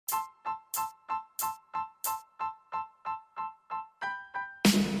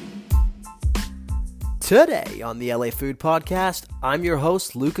Today on the LA Food Podcast, I'm your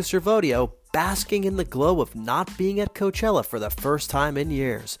host, Lucas Servodio, basking in the glow of not being at Coachella for the first time in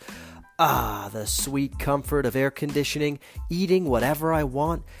years. Ah, the sweet comfort of air conditioning, eating whatever I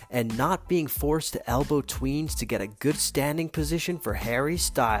want, and not being forced to elbow tweens to get a good standing position for Harry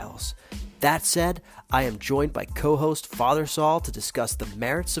Styles. That said, I am joined by co-host Father Sal to discuss the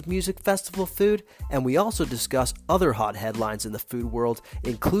merits of music festival food, and we also discuss other hot headlines in the food world,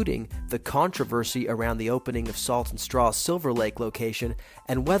 including the controversy around the opening of Salt and Straw's Silver Lake location,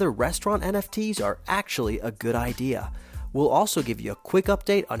 and whether restaurant NFTs are actually a good idea. We'll also give you a quick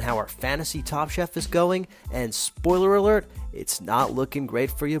update on how our fantasy Top Chef is going, and spoiler alert, it's not looking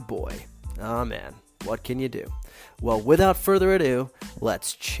great for your boy. Oh man, what can you do? Well, without further ado,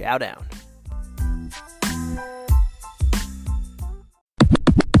 let's chow down.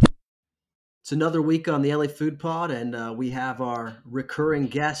 It's another week on the LA Food Pod, and we have our recurring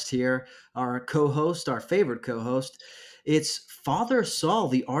guest here, our co-host, our favorite co-host. It's Father Sal,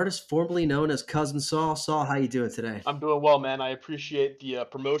 the artist formerly known as Cousin Saul. Saul, how you doing today? I'm doing well, man. I appreciate the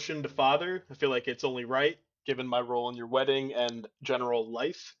promotion to father. I feel like it's only right, given my role in your wedding and general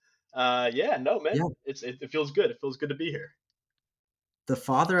life. Yeah, no, man, Yeah, it feels good. It feels good to be here. the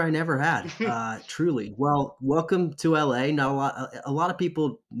father I never had, truly. Well, welcome to LA. Not a lot of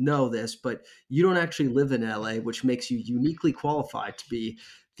people know this, but you don't actually live in LA, which makes you uniquely qualified to be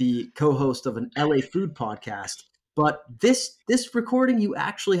the co-host of an LA food podcast. But this recording, you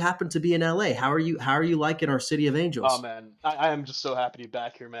actually happen to be in LA. How are you? How are you liking our city of Oh angels? man, I am just so happy to be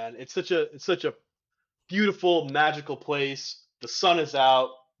back here, man. It's such a beautiful, magical place. The sun is out,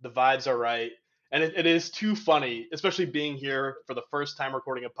 the vibes are right, and it is too funny, especially being here for the first time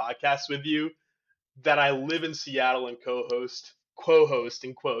recording a podcast with you, that I live in Seattle and co-host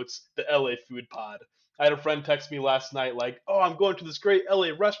in quotes, the LA Food Pod. I had a friend text me last night like, "Oh, I'm going to this great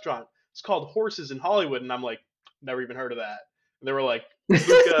LA restaurant. It's called Horses in Hollywood," and I'm like, "Never even heard of that." And they were like,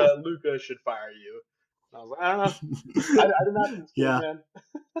 "Luca should fire you." And I was like, "I don't know. I did not think so, Yeah, man."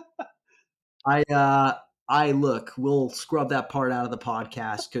 I uh I look, we'll scrub that part out of the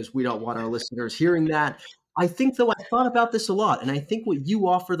podcast because we don't want our listeners hearing that. I think though I thought about this a lot, and I think what you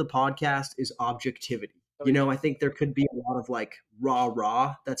offer the podcast is objectivity. Oh You know, yeah. I think there could be a lot of like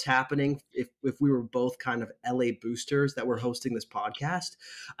rah that's happening if we were both kind of LA boosters that were hosting this podcast.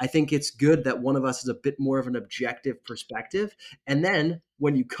 I think it's good that one of us is a bit more of an objective perspective. And then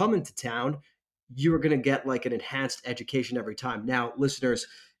when you come into town, you're going to get like an enhanced education every time. Now, listeners,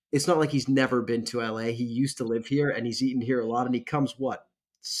 it's not like he's never been to LA. He used to live here and he's eaten here a lot. And he comes what,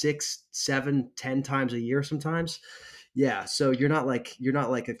 6, 7, 10 times a year sometimes. Yeah, so you're not like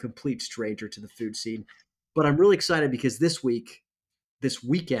a complete stranger to the food scene. But I'm really excited because this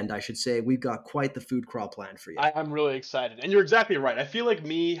weekend, I should say, we've got quite the food crawl planned for you. I'm really excited. And you're exactly right. I feel like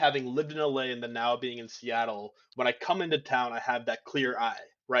me having lived in LA and then now being in Seattle, when I come into town, I have that clear eye,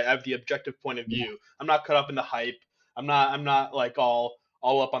 right? I have the objective point of Yeah, view. I'm not caught up in the hype. I'm not like all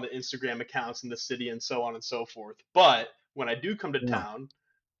up on the Instagram accounts in the city and so on and so forth. But when I do come to yeah, town,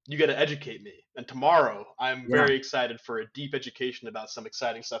 you got to educate me. And tomorrow, I'm yeah. very excited for a deep education about some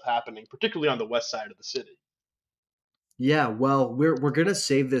exciting stuff happening, particularly on the west side of the city. Yeah, well, we're gonna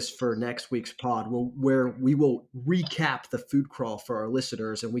save this for next week's pod, where we will recap the food crawl for our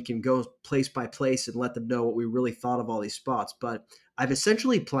listeners, and we can go place by place and let them know what we really thought of all these spots. But I've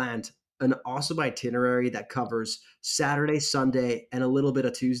essentially planned an awesome itinerary that covers Saturday, Sunday, and a little bit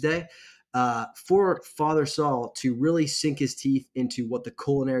of Tuesday, for Father Saul to really sink his teeth into what the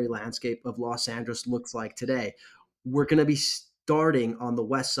culinary landscape of Los Angeles looks like today. We're gonna be starting on the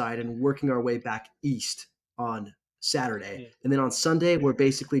west side and working our way back east on Saturday. Mm. And then on Sunday, we're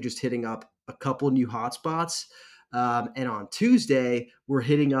basically just hitting up a couple new hotspots. And on Tuesday, we're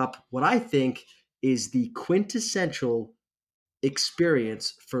hitting up what I think is the quintessential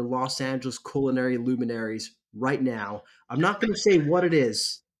experience for Los Angeles culinary luminaries right now. I'm not going to say what it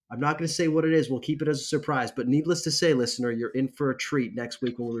is. I'm not going to say what it is. We'll keep it as a surprise. But needless to say, listener, you're in for a treat next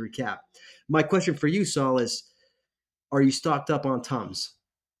week when we recap. My question for you, Saul, is are you stocked up on Tums?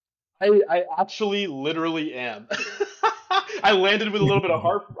 I actually literally am. I landed with a little bit of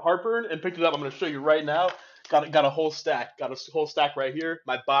heartburn and picked it up. I'm going to show you right now. Got a whole stack. Got a whole stack right here.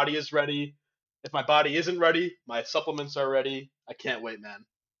 My body is ready. If my body isn't ready, my supplements are ready. I can't wait, man.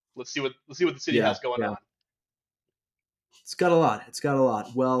 Let's see what the city Yeah, has going yeah. on. It's got a lot. It's got a lot.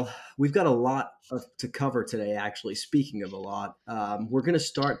 Well, we've got a lot to cover today, actually. Speaking of a lot, we're going to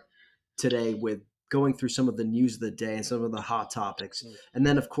start today with going through some of the news of the day and some of the hot topics. Mm. And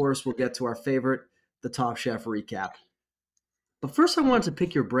then, of course, we'll get to our favorite, the Top Chef recap. But first, I wanted to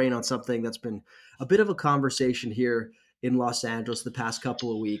pick your brain on something that's been a bit of a conversation here in Los Angeles the past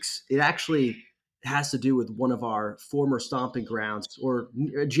couple of weeks. It actually has to do with one of our former stomping grounds or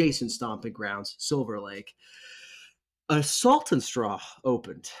adjacent stomping grounds, Silver Lake. A Salt and Straw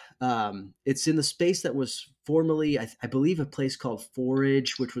opened. It's in the space that was formerly, I believe, a place called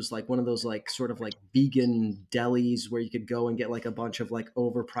Forage, which was like one of those like sort of like vegan delis where you could go and get like a bunch of like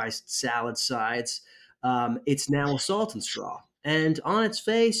overpriced salad sides. It's now a Salt and Straw. And on its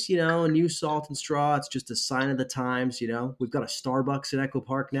face, a new Salt and Straw, it's just a sign of the times. We've got a Starbucks in Echo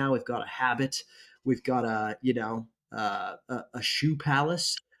Park now. We've got a Habit. We've got a Shoe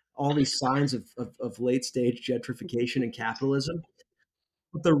Palace, all these signs of late stage gentrification and capitalism.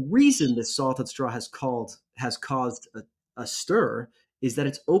 But the reason this salted straw has caused a stir is that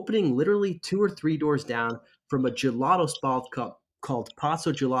it's opening literally 2 or 3 doors down from a gelato spot called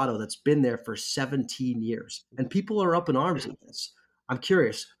Pazzo Gelato that's been there for 17 years. And people are up in arms at this. I'm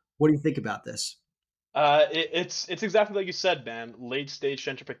curious, what do you think about this? It's exactly like you said, man. Late stage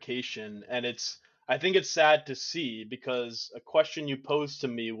gentrification, and I think it's sad to see because a question you posed to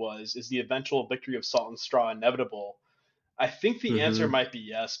me was, is the eventual victory of Salt and Straw inevitable? I think the answer Hmm. might be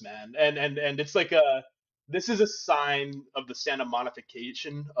yes, man. And it's like a this is a sign of the Santa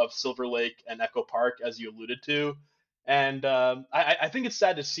Monification of Silver Lake and Echo Park, as you alluded to. And I think it's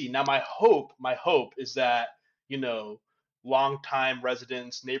sad to see. Now, my hope is that you know longtime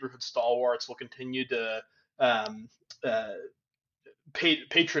residents, neighborhood stalwarts will continue to um, uh,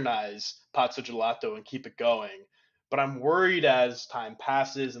 patronize Pazzo Gelato and keep it going. But I'm worried as time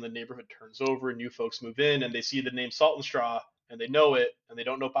passes and the neighborhood turns over and new folks move in and they see the name Salt and Straw and they know it and they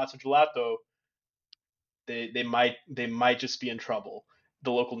don't know Pazzo Gelato, they might just be in trouble.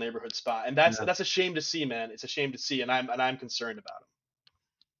 The local neighborhood spot, and that's a shame to see, man. It's a shame to see, and I'm concerned about them.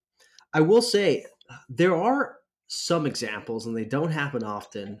 I will say there are some examples, and they don't happen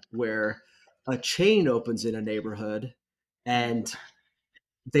often, where a chain opens in a neighborhood Mm. and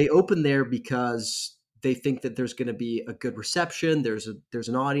they open there because they think that there's going to be a good reception, there's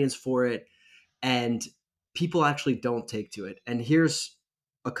an audience for it, and people actually don't take to it. And here's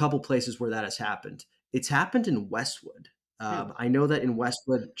a couple places where that has happened. It's happened in Westwood. Hmm. I know that in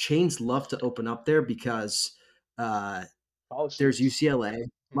Westwood, chains love to open up there because uh, College there's students. UCLA,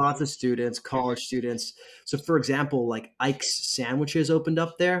 lots Hmm. of students, college students. So, for example, like Ike's Sandwiches opened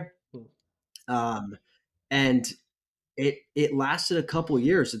up there, Hmm. um, and it lasted a couple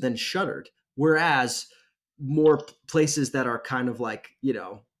years and then shuttered. Whereas more places that are kind of like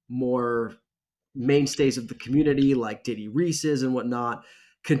more mainstays of the community, like Diddy Reese's and whatnot,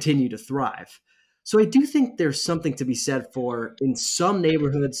 continue to thrive. So I do think there's something to be said for in some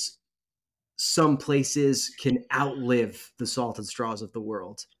neighborhoods, some places can outlive the Salt and Straws of the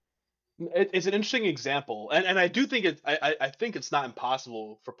world. It's an interesting example, and I do think I think it's not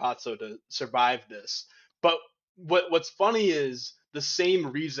impossible for Pazzo to survive this. But what's funny is the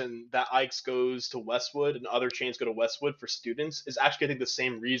same reason that Ike's goes to Westwood and other chains go to Westwood for students is actually I think the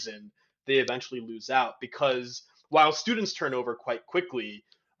same reason they eventually lose out because while students turn over quite quickly,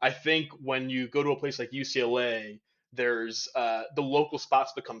 I think when you go to a place like UCLA, there's the local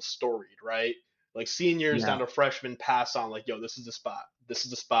spots become storied, right? Like seniors Yeah. down to freshmen pass on like, yo, this is the spot. This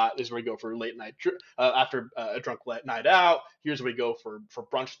is the spot. This is where we go for late night after a drunk night out. Here's where we go for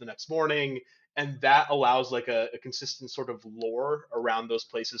brunch the next morning, and that allows like a consistent sort of lore around those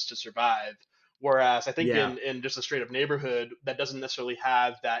places to survive. Whereas I think Yeah. in just a straight up neighborhood that doesn't necessarily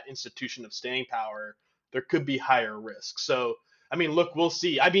have that institution of staying power, there could be higher risk. So I mean, look, we'll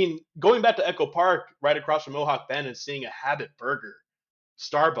see. I mean, going back to Echo Park, right across from Mohawk Bend, and seeing a Habit Burger,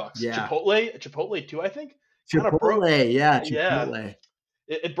 Starbucks, Yeah. Chipotle too, I think, kind of broke. Chipotle. Yeah. Yeah, Chipotle.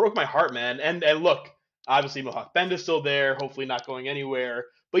 it broke my heart, man. And look, obviously Mohawk Bend is still there, hopefully not going anywhere.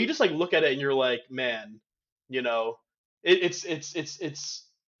 But you just like look at it and you're like, man, you know, it's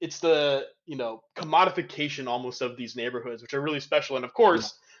the commodification almost of these neighborhoods, which are really special. And of Yeah.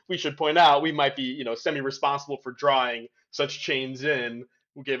 course, we should point out we might be semi-responsible for drawing such chains in,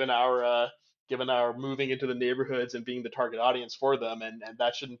 given our moving into the neighborhoods and being the target audience for them, and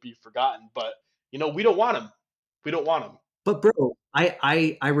that shouldn't be forgotten. But we don't want them. We don't want them. But bro,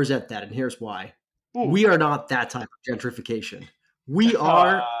 I resent that, and here's why. Ooh. We are not that type of gentrification. We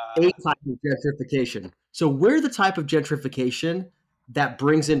are a type of gentrification. So we're the type of gentrification that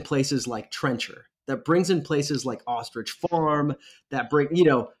brings in places like Trencher, that brings in places like Ostrich Farm, that bring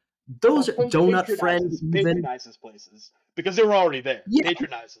those donut friend even. Patronizes places because they were already there. Yeah,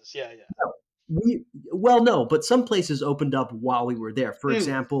 Patronizes, yeah, yeah. we well no, but some places opened up while we were there. For Mm.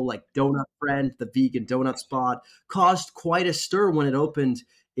 example, like Donut Friend, the vegan donut spot, caused quite a stir when it opened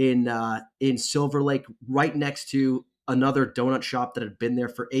in Silver Lake, right next to another donut shop that had been there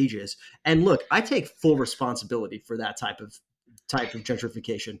for ages. And look, I take full responsibility for that type of type of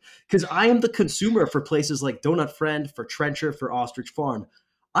gentrification because I am the consumer for places like Donut Friend, for Trencher, for Ostrich Farm.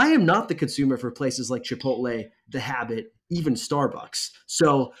 I am not the consumer for places like Chipotle, The Habit, even Starbucks.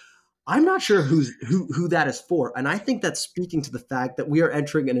 So I'm not sure who that is for, and I think that's speaking to the fact that we are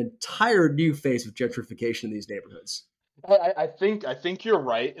entering an entire new phase of gentrification in these neighborhoods. I think you're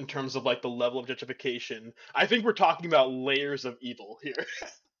right in terms of like the level of gentrification. I think we're talking about layers of evil here, Yeah,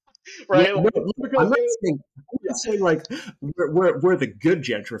 right? no, Like look, because I'm yeah, not saying like we're the good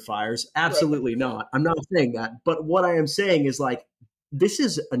gentrifiers. right. Absolutely not. I'm not saying that. But what I am saying is like this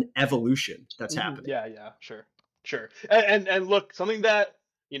is an evolution that's happening. Yeah, yeah, sure, sure. And look, something that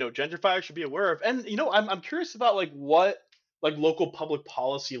gentrifiers should be aware of. And I'm curious about like what like local public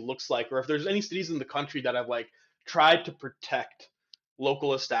policy looks like, or if there's any cities in the country that have like tried to protect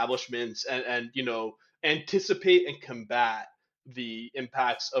local establishments and anticipate and combat the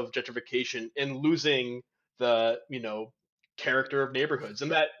impacts of gentrification and losing the character of neighborhoods,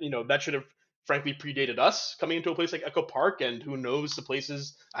 and that should have frankly predated us coming into a place like Echo Park, and who knows the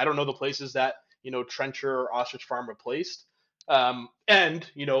places. I don't know the places that Trencher or Ostrich Farm replaced, and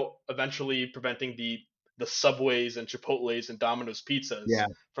eventually preventing the Subways and Chipotle's and Domino's pizzas Yeah.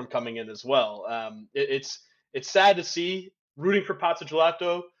 from coming in as well. It's sad to see. Rooting for Pazza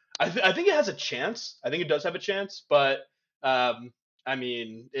Gelato. I think it has a chance. I think it does have a chance, but um, I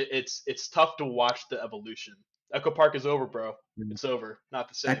mean, it's tough to watch the evolution. Echo Park is over, bro. It's over. Not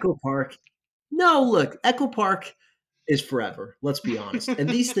the same. Echo Park. No, look, Echo Park is forever. Let's be honest. And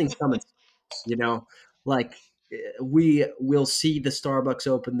these things come in, like we will see the Starbucks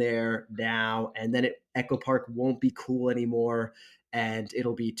open there now, and then Echo Park won't be cool anymore, and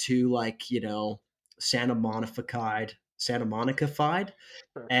it'll be too like Santa Monica-fied,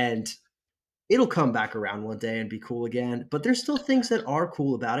 Sure. and it'll come back around one day and be cool again. But there's still things that are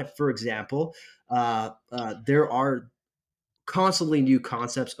cool about it. For example, there are constantly new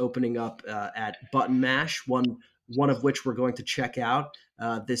concepts opening up at Button Mash. One of which we're going to check out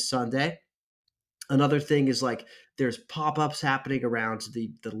this Sunday. Another thing is like there's pop-ups happening around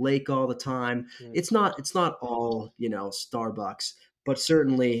the lake all the time. Mm. It's not all Starbucks, but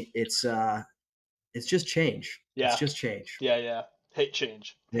certainly it's just change. It's Yeah, just change. yeah, yeah. Hate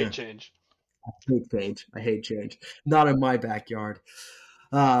change. Hate Yeah, change. I hate change. I hate change. Not in my backyard.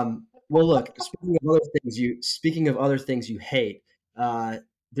 Well, look. Speaking of other things you hate, uh,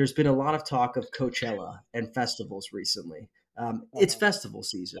 there's been a lot of talk of Coachella and festivals recently. It's Uh-huh. festival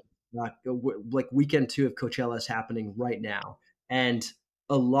season. Like weekend two of Coachella is happening right now, and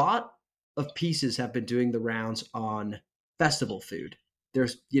a lot of pieces have been doing the rounds on festival food.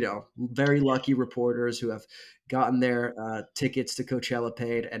 There's very lucky reporters who have gotten their tickets to Coachella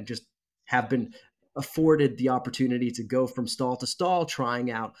paid and just have been afforded the opportunity to go from stall to stall, trying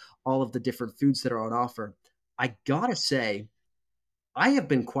out all of the different foods that are on offer. I gotta say, I have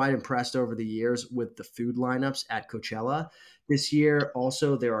been quite impressed over the years with the food lineups at Coachella. This year,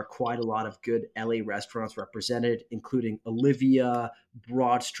 also, there are quite a lot of good LA restaurants represented, including Olivia,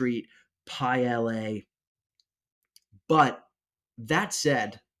 Broad Street, Pie LA. But that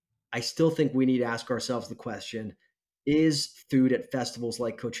said, I still think we need to ask ourselves the question: is food at festivals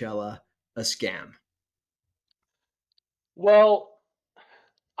like Coachella a scam? Well,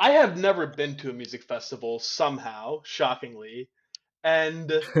 I have never been to a music festival somehow, shockingly,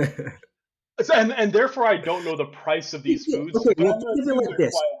 and and therefore I don't know the price of these foods, Okay, but well, I'm think gonna of it assume like they're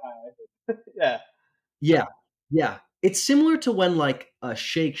this. quite high. Yeah. Yeah, yeah. It's similar to when like a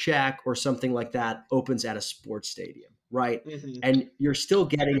Shake Shack or something like that opens at a sports stadium, right? Hmm. And you're still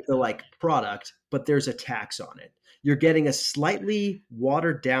getting the like product, but there's a tax on it. You're getting a slightly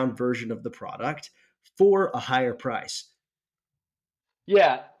watered down version of the product for a higher price.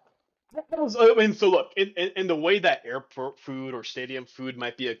 Yeah. I mean, so look, in the way that airport food or stadium food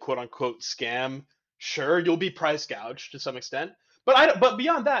might be a quote unquote scam, sure, you'll be price gouged to some extent. But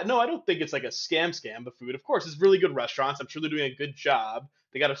beyond that, no, I don't think it's like a scam, the food. Of course, it's really good restaurants. I'm sure they're doing a good job.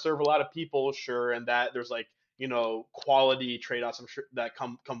 They got to serve a lot of people, sure, and that there's like, quality trade-offs, I'm sure, that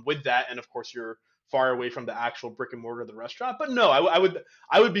come with that. And of course, you're far away from the actual brick and mortar of the restaurant. But no, I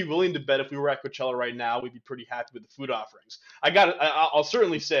would be willing to bet if we were at Coachella right now, we'd be pretty happy with the food offerings. I'll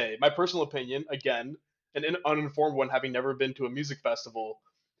certainly say my personal opinion again, an uninformed one, having never been to a music festival.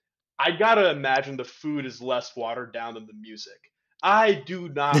 I gotta imagine the food is less watered down than the music. I do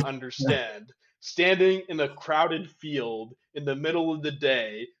not understand standing in a crowded field in the middle of the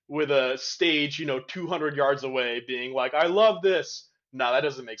day with a stage, 200 yards away, being like, "I love this." No, that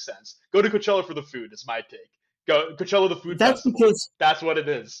doesn't make sense. Go to Coachella for the food. Is my take. Go Coachella the food That's festival. because That's what it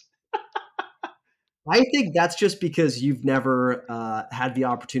is. I think that's just because you've never had the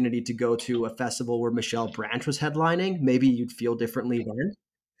opportunity to go to a festival where Michelle Branch was headlining. Maybe you'd feel differently then.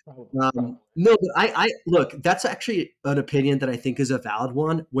 Probably. No, but I look. That's actually an opinion that I think is a valid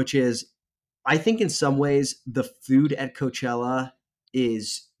one, which is I think in some ways the food at Coachella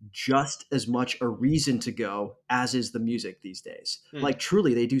is just as much a reason to go as is the music these days. Hmm. Like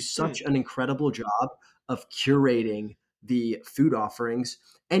truly, they do Hmm. such an incredible job of curating the food offerings.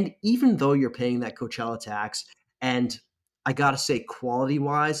 And even though you're paying that Coachella tax, and I gotta say, quality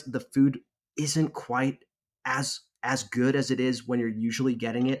wise, the food isn't quite as good as it is when you're usually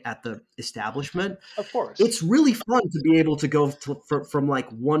getting it at the establishment. Of course. It's really fun to be able to go from like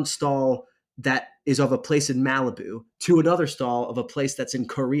one stall that is of a place in Malibu to another stall of a place that's in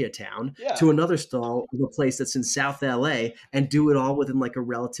Koreatown Yeah. to another stall of a place that's in South LA and do it all within like a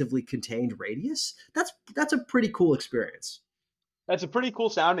relatively contained radius. That's a pretty cool experience. That's a pretty cool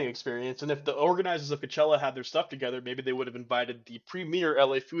sounding experience. And if the organizers of Coachella had their stuff together, maybe they would have invited the premier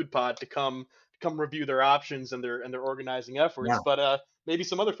LA food pod to come review their options and their organizing Yeah. efforts. But maybe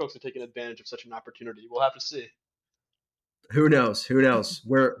some other folks are taking advantage of such an opportunity. We'll have to see. Who knows? Who knows?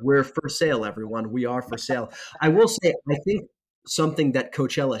 We're for sale, everyone. We are for sale. I will say, I think something that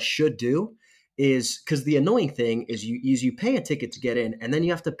Coachella should do is because the annoying thing is you pay a ticket to get in, and then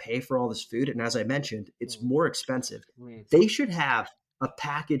you have to pay for all this food. And as I mentioned, it's Mm, more expensive. mm. They should have a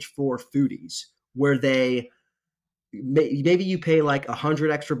package for foodies where they maybe you pay like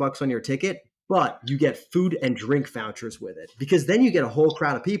 100 extra bucks on your ticket, but you get food and drink vouchers with it because then you get a whole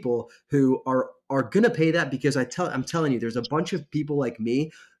crowd of people who are gonna pay that because I'm telling you, there's a bunch of people like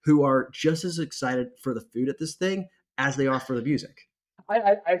me who are just as excited for the food at this thing as they are for the music.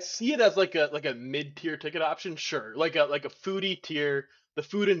 I see it as like a mid tier ticket option, sure. Like a foodie tier, the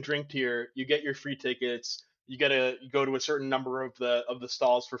food and drink tier, you get your free tickets. You go to a certain number of the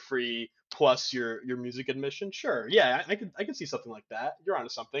stalls for free plus your music admission. Sure, yeah, I can see something like that. You're onto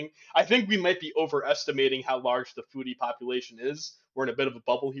something. I think we might be overestimating how large the foodie population is. We're in a bit of a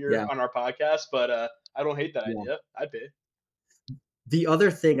bubble here Yeah, on our podcast, but I don't hate that yeah. idea. I'd pay. The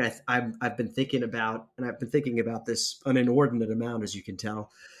other thing I've been thinking about, and I've been thinking about this an inordinate amount, as you can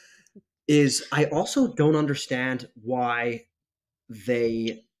tell, is I also don't understand why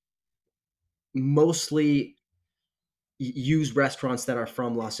they mostly use restaurants that are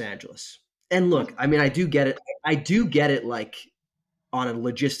from Los Angeles. And look, I mean, I do get it. I do get it. Like on a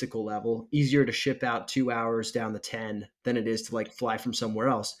logistical level, easier to ship out 2 hours down the 10 than it is to like fly from somewhere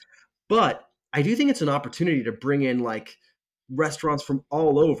else. But I do think it's an opportunity to bring in like restaurants from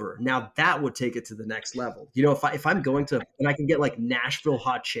all over. Now that would take it to the next level. You know, if I'm going to and I can get like Nashville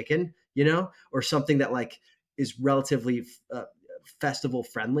hot chicken, you know, or something that like is relatively festival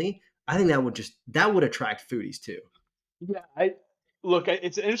friendly, I think that would attract foodies too. Yeah, I look.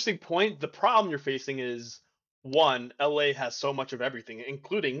 It's an interesting point. The problem you're facing is one, LA has so much of everything,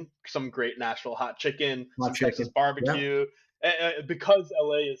 including some great Nashville hot chicken, Hot some Texas chicken. Yeah. barbecue. Because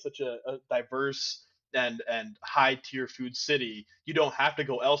LA is such a diverse and high tier food city, you don't have to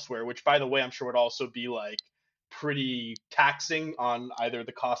go elsewhere. Which, by the way, I'm sure would also be like pretty taxing on either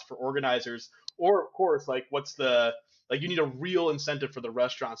the cost for organizers or, of course, like what's the like you need a real incentive for the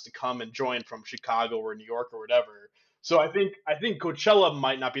restaurants to come and join from Chicago or New York or whatever. So I think Coachella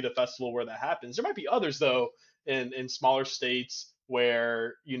might not be the festival where that happens. There might be others though in smaller states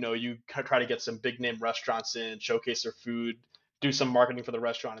where you try to get some big name restaurants in, showcase their food, do some marketing for the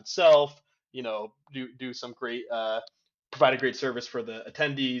restaurant itself. Do some great provide a great service for the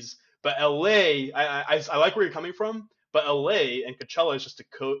attendees. But LA, I like where you're coming from, but LA and Coachella is just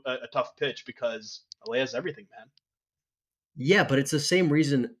a tough pitch because LA has everything, man. Yeah, but it's the same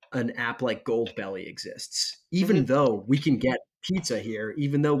reason an app like Goldbelly exists. Even Hmm. though we can get pizza here,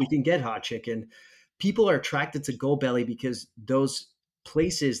 even though we can get hot chicken, people are attracted to Goldbelly because those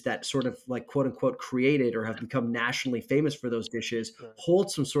places that sort of like quote unquote created or have become nationally famous for those dishes hold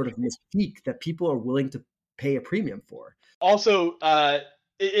some sort of mystique that people are willing to pay a premium for. Also,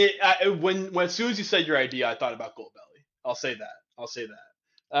 when as soon as you said your idea, I thought about Goldbelly. I'll say that. I'll say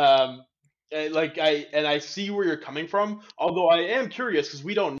that. I see where you're coming from. Although I am curious because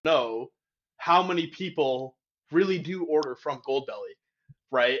we don't know how many people really do order from Goldbelly,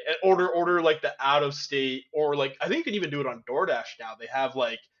 right? And order like the out of state or like I think you can even do it on DoorDash now. They have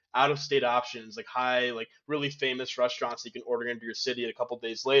like out of state options, like high, like really famous restaurants that you can order into your city a couple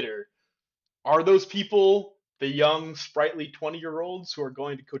days later. Are those people the young, sprightly 20-year-olds who are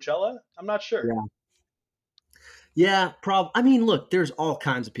going to Coachella? I'm not sure. Yeah. Yeah, I mean, look, there's all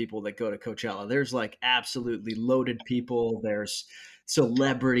kinds of people that go to Coachella. There's like absolutely loaded people. There's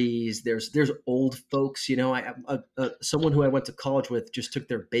celebrities. There's old folks. You know, someone who I went to college with just took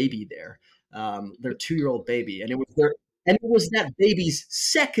their baby there. their 2-year-old baby, and it was that baby's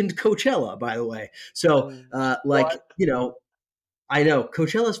second Coachella, by the way. So, What? I know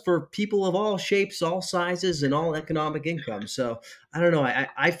Coachella's for people of all shapes, all sizes, and all economic income. So I don't know.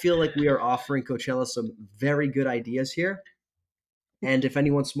 I feel like we are offering Coachella some very good ideas here. And if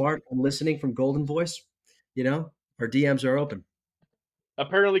anyone's smart and listening from Golden Voice, our DMs are open.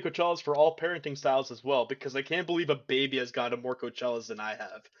 Apparently, Coachella's for all parenting styles as well, because I can't believe a baby has gone to more Coachellas than I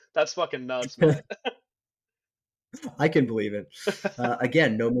have. That's fucking nuts, man. I can believe it.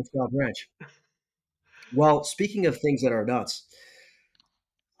 Again, no Mixed Ranch. Well, speaking of things that are nuts,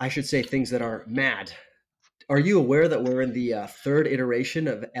 I should say things that are mad. Are you aware that we're in the third iteration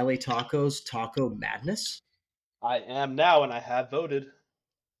of LA Taco's Taco Madness? I am now, and I have voted.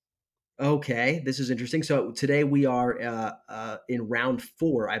 Okay, this is interesting. So today we are in round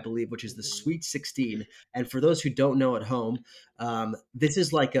four, I believe, which is the Mhm. Sweet 16. And for those who don't know at home, this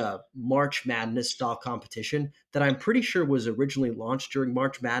is like a March Madness style competition that I'm pretty sure was originally launched during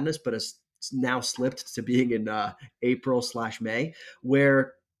March Madness, but has now slipped to being in April/May,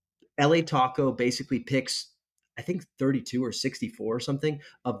 where LA Taco basically picks, I think, 32 or 64 or something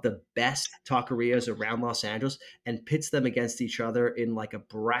of the best taquerias around Los Angeles and pits them against each other in like a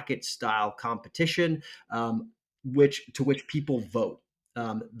bracket style competition, which people vote.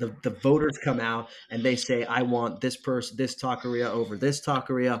 The voters come out and they say, I want this person, this taqueria over this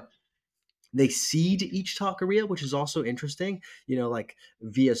taqueria. They seed each taqueria, which is also interesting. Like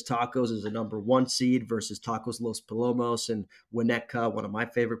Via's Tacos is a number one seed versus Tacos Los Palomos, and Winnetka, one of my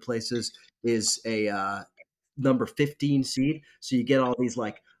favorite places, is a number 15 seed. So you get all these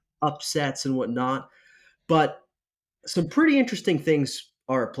like upsets and whatnot. But some pretty interesting things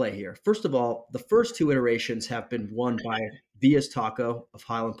are at play here. First of all, the first two iterations have been won by Via's Taco of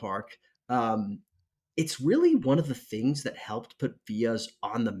Highland Park. Um, it's really one of the things that helped put Vias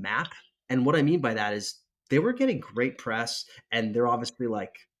on the map. And what I mean by that is they were getting great press and they're obviously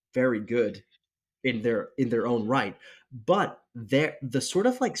like very good in their own right. But the sort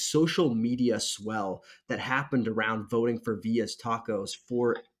of like social media swell that happened around voting for Via's Tacos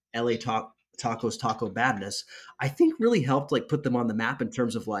for LA Tacos Taco Badness, I think really helped like put them on the map in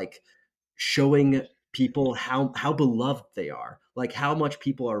terms of like showing people how beloved they are, like how much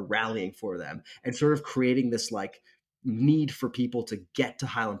people are rallying for them, and sort of creating this like need for people to get to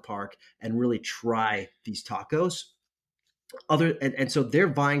Highland Park and really try these tacos. And so they're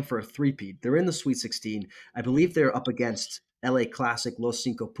vying for a three-peat. They're in the Sweet 16. I believe they're up against LA Classic Los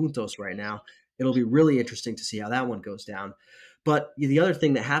Cinco Puntos right now. It'll be really interesting to see how that one goes down. But the other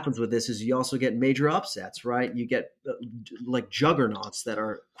thing that happens with this is you also get major upsets, right? You get like juggernauts that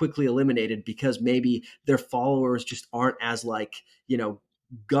are quickly eliminated because maybe their followers just aren't as like,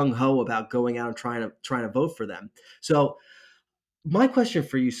 gung ho about going out and trying to vote for them. So my question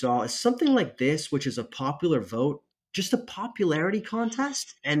for you, Saul, is something like this, which is a popular vote, just a popularity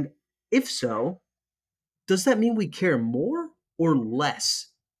contest? And if so, does that mean we care more or less?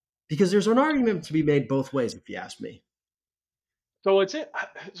 Because there's an argument to be made both ways, if you ask me. So it's it.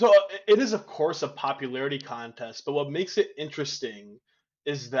 So it is, of course, a popularity contest. But what makes it interesting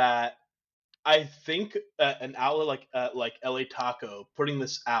is that I think an outlet like LA Taco putting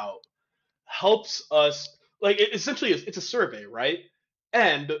this out helps us. Like it essentially is, it's a survey, right?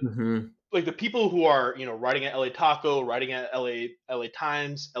 And Hmm. like the people who are writing at LA Taco, writing at LA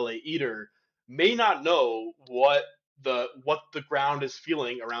Times, LA Eater may not know what the ground is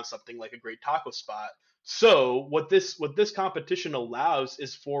feeling around something like a great taco spot. So what this competition allows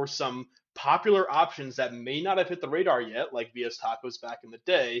is for some popular options that may not have hit the radar yet, like Via's Tacos back in the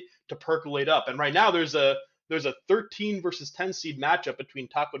day, to percolate up. And right now there's a 13 versus 10 seed matchup between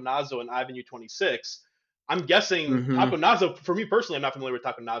Taco Nazo and Avenue 26. I'm guessing Taco Hmm. Nazo, for me personally, I'm not familiar with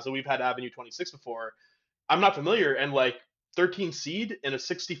Taco Nazo. We've had Avenue 26 before. I'm not familiar. And like 13 seed in a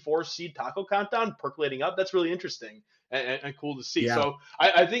 64 seed taco countdown percolating up, that's really interesting and cool to see. Yeah. So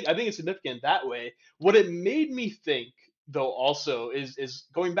I think it's significant that way. What it made me think though also is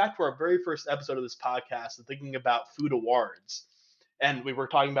going back to our very first episode of this podcast and thinking about food awards. And we were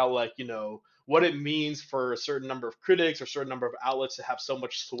talking about like, what it means for a certain number of critics or certain number of outlets to have so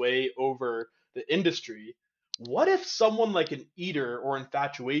much sway over the industry. What if someone like an Eater or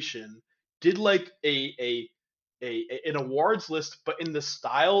Infatuation did like an awards list, but in the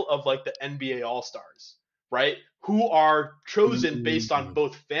style of like the NBA All Stars, right? Who are chosen based on Mhm.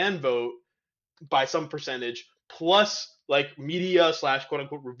 both fan vote by some percentage, plus like media slash quote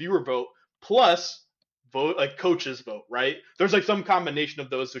unquote reviewer vote, plus vote like coaches vote, right? There's like some combination of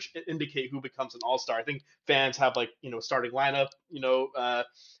those which indicate who becomes an all star. I think fans have like starting lineup,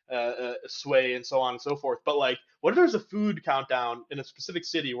 sway and so on and so forth. But like, what if there's a food countdown in a specific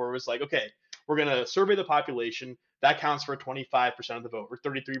city where it was like, okay, we're going to survey the population. That counts for 25% of the vote or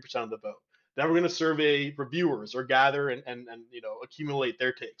 33% of the vote. Then we're going to survey reviewers or gather and accumulate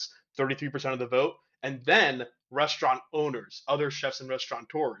their takes, 33% of the vote. And then restaurant owners, other chefs and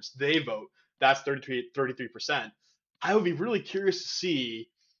restaurateurs, they vote. That's 33%. I would be really curious to see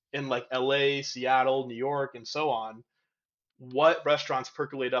in like LA, Seattle, New York, and so on, what restaurants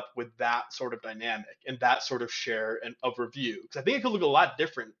percolate up with that sort of dynamic and that sort of share and of review. Because I think it could look a lot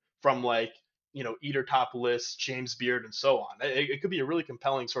different from like, Eater Top List, James Beard, and so on. It could be a really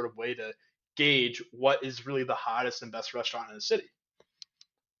compelling sort of way to gauge what is really the hottest and best restaurant in the city.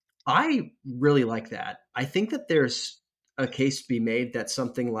 I really like that. I think that there's a case to be made that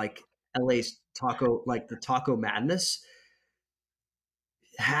something like LA's taco, like the Taco Madness,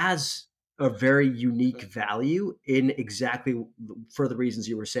 has a very unique value in exactly for the reasons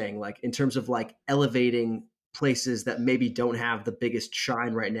you were saying, like in terms of like elevating places that maybe don't have the biggest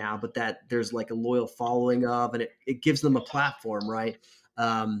shine right now, but that there's like a loyal following of, and it gives them a platform, right?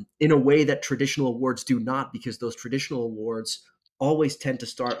 In a way that traditional awards do not, because those traditional awards always tend to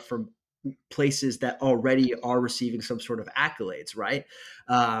start from places that already are receiving some sort of accolades, right?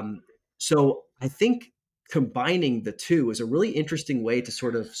 So I think combining the two is a really interesting way to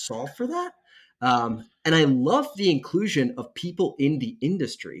sort of solve for that. And I love the inclusion of people in the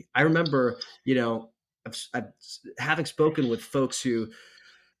industry. I remember, having spoken with folks who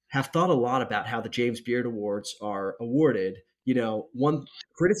have thought a lot about how the James Beard Awards are awarded. One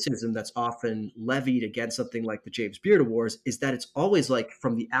criticism that's often levied against something like the James Beard Awards is that it's always like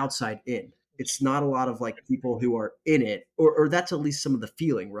from the outside in. It's not a lot of like people who are in it, or that's at least some of the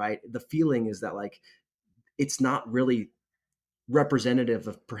feeling, right? The feeling is that like it's not really representative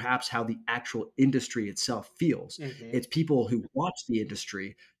of perhaps how the actual industry itself feels. Mm-hmm. It's people who watch the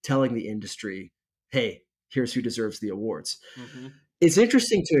industry telling the industry, hey, here's who deserves the awards. Mm-hmm. It's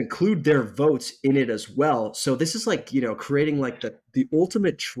interesting to include their votes in it as well. So this is like, creating like the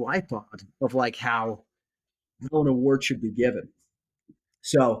ultimate tripod of like how an award should be given.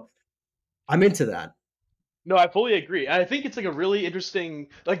 So I'm into that. No, I fully agree. I think it's like a really interesting,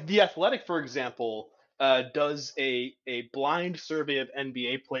 like The Athletic, for example, does a blind survey of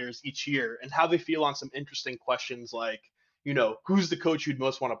NBA players each year and how they feel on some interesting questions like, who's the coach you'd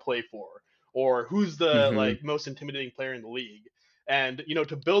most want to play for, or who's the Mm-hmm. like most intimidating player in the league. And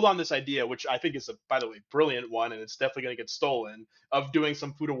to build on this idea, which I think is a, by the way, brilliant one, and it's definitely going to get stolen, of doing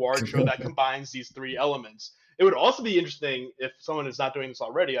some food award show that combines these three elements. It would also be interesting if someone is not doing this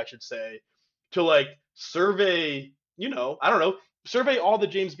already, I should say, to like survey, I don't know, survey all the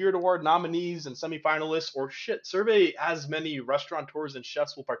James Beard Award nominees and semifinalists, or shit, survey as many restaurateurs and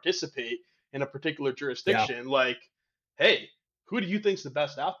chefs will participate in a particular Yeah. jurisdiction. Like, hey, who do you think's the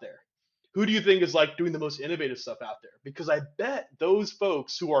best out there? Who do you think is like doing the most innovative stuff out there? Because I bet those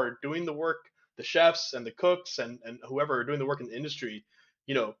folks who are doing the work, the chefs and the cooks and whoever are doing the work in the industry,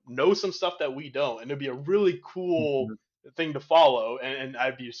 know some stuff that we don't. And it'd be a really cool Mhm. thing to follow. And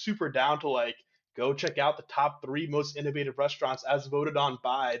I'd be super down to like go check out the top 3 most innovative restaurants as voted on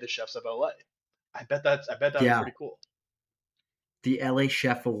by the chefs of LA. I bet that'd be Yeah. pretty cool. The LA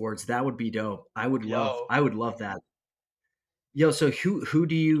Chef Awards, that would be dope. Yo, I would love that. Yo, so who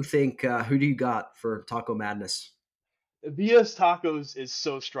do you think who do you got for Taco Madness? Via's Tacos is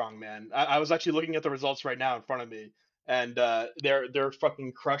so strong, man. I was actually looking at the results right now in front of me, and they're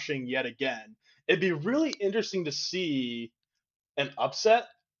fucking crushing yet again. It'd be really interesting to see an upset.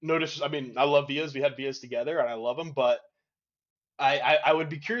 Notice, I mean, I love Via's. We had Via's together, and I love them, but I would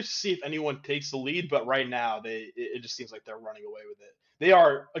be curious to see if anyone takes the lead. But right now, it just seems like they're running away with it. They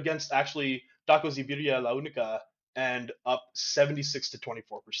are against actually Tacos y Birria La Única and up 76 to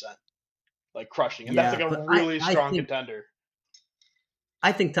 24%, like crushing, and that's like Yeah, a but really strong contender.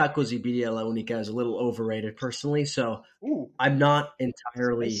 I think Tacos y Birria La Única is a little overrated personally, so Ooh, I'm not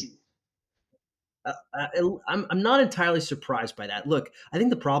entirely spicy. I'm not entirely surprised by that. Look, I think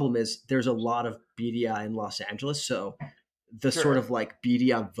the problem is there's a lot of birria in Los Angeles, so the sort Sure. of like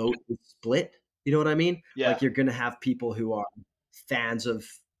birria vote is split. You know what I mean? Yeah. Like you're going to have people who are fans of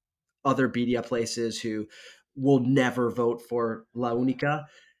other birria places who will never vote for La Única.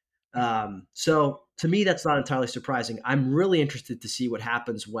 So to me, that's not entirely surprising. I'm really interested to see what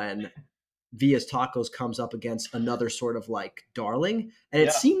happens when Via's Tacos comes up against another sort of like darling. And it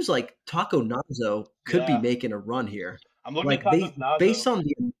Yeah. seems like Taco Nazo could be Yeah. making a run here. I'm looking at Like Tacos they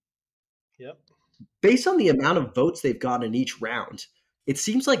Nazo. Yep. based on the amount of votes they've gotten in each round, it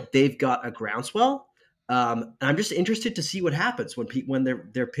seems like they've got a groundswell. And I'm just interested to see what happens when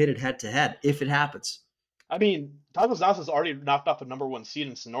they're pitted head to head, if it happens. I mean, Tacos Nazo's already knocked off the number one seed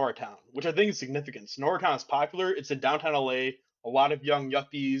in Sonora Town, which I think is significant. Sonora Town is popular. It's in downtown LA. A lot of young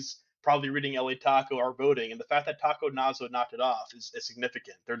yuppies probably reading LA Taco are voting, and the fact that Taco Nazo knocked it off is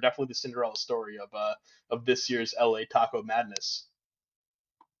significant. They're definitely the Cinderella story of this year's LA Taco Madness.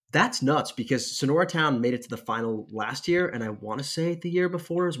 That's nuts because Sonora Town made it to the final last year, and I want to say the year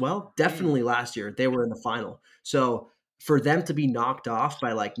before as well. Mm. Definitely last year they were in the final. So for them to be knocked off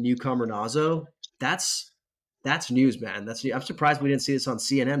by like newcomer Nazo, that's news, man. That's I'm surprised we didn't see this on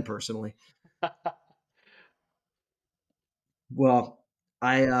CNN personally. Well,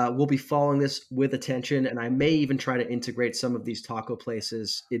 I will be following this with attention, and I may even try to integrate some of these taco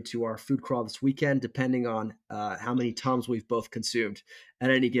places into our food crawl this weekend, depending on how many Tums we've both consumed at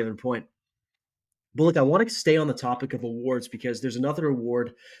any given point. But look, I want to stay on the topic of awards because there's another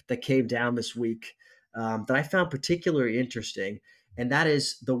award that came down this week that I found particularly interesting, and that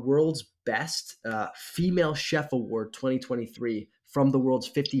is the world's best female chef award 2023 from the world's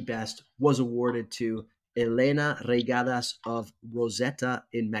 50 best was awarded to Elena Regadas of Rosetta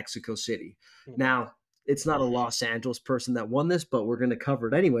in Mexico City. Mhm. Now, it's not a Los Angeles person that won this, but we're going to cover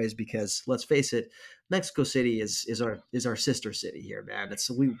it anyways because let's face it, Mexico City is our sister city here, man. It's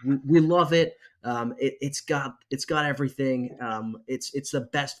we love it. It's got everything. It's the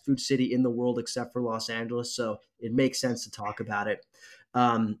best food city in the world except for Los Angeles, so it makes sense to talk about it.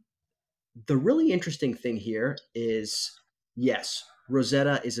 Um, the really interesting thing here is, yes,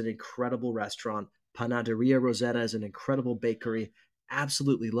 Rosetta is an incredible restaurant. Panaderia Rosetta is an incredible bakery.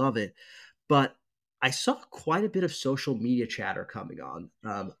 Absolutely love it. But I saw quite a bit of social media chatter coming on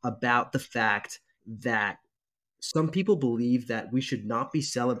about the fact that some people believe that we should not be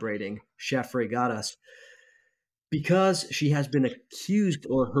celebrating Chef Regatas because she has been accused,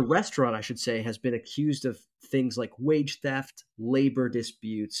 or her restaurant, I should say, has been accused of things like wage theft, labor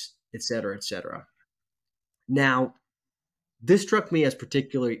disputes, et cetera, et cetera. Now, this struck me as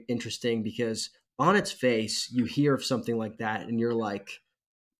particularly interesting because on its face, you hear of something like that and you're like,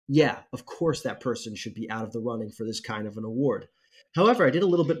 yeah, of course that person should be out of the running for this kind of an award. However, I did a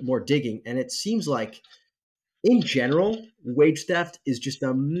little bit more digging and it seems like in general, wage theft is just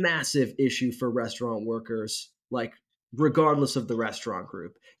a massive issue for restaurant workers, like regardless of the restaurant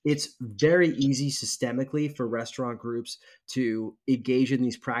group. It's very easy systemically for restaurant groups to engage in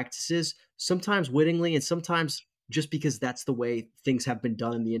these practices, sometimes wittingly and sometimes just because that's the way things have been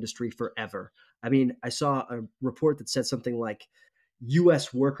done in the industry forever. I mean, I saw a report that said something like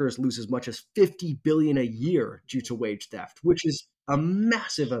US workers lose as much as 50 billion a year due to wage theft, which is a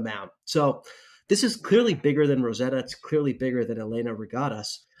massive amount. So this is clearly bigger than Rosetta. It's clearly bigger than Elena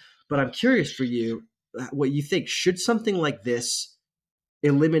Regatas. But I'm curious for you what you think. Should something like this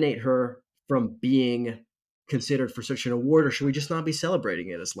eliminate her from being considered for such an award, or should we just not be celebrating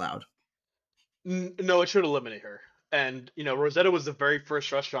it as loud? No, it should eliminate her. And Rosetta was the very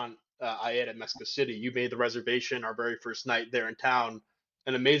first restaurant I ate at Mexico City. You made the reservation our very first night there in town.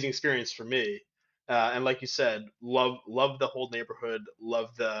 An amazing experience for me. And like you said, love the whole neighborhood,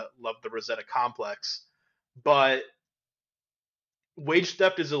 love the Rosetta complex. But wage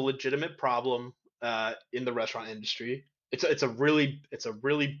theft is a legitimate problem in the restaurant industry. It's a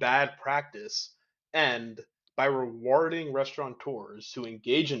really bad practice, and by rewarding restaurateurs who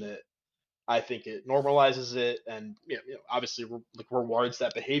engage in it, I think it normalizes it and obviously like rewards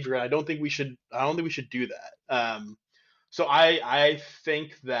that behavior. And I don't think we should do that. So I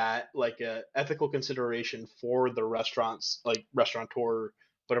think that like a ethical consideration for the restaurants, like restaurateur,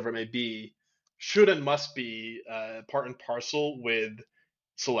 whatever it may be, should and must be part and parcel with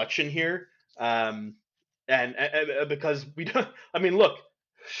selection here. Um, and because we don't, I mean, look,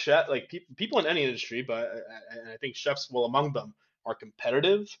 chef, like people in any industry, but and I think chefs will among them are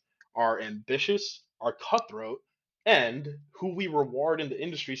competitive, are ambitious, are cutthroat, and who we reward in the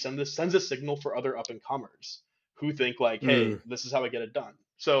industry sends a signal for other up and comers who think like, hey, Mm. this is how I get it done.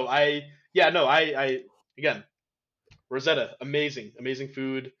 So yeah, no, I again, Rosetta, amazing, amazing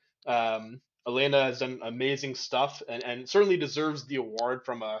food. Elena has done amazing stuff, and certainly deserves the award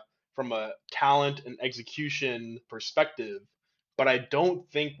from a talent and execution perspective. But I don't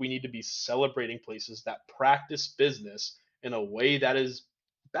think we need to be celebrating places that practice business in a way that is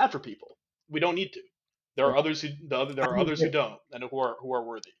bad for people. We don't need to. There are others there I are think others who don't and who are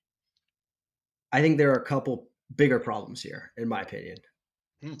worthy. I think there are a couple bigger problems here, in my opinion.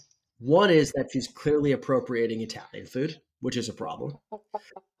 Hmm. One is that she's clearly appropriating Italian food, which is a problem.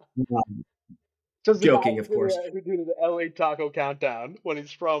 Just the guy Joking, of course. who did the LA Taco Countdown when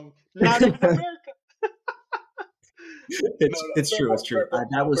he's from not even America. No, no, It's fair true. It's point. true. That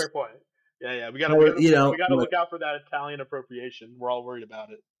Fair was, point. Yeah, yeah. We that gotta, we was, gotta, you we know, gotta look, look out for that Italian appropriation. We're all worried about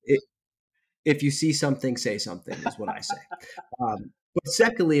it. if you see something, say something, is what I say. But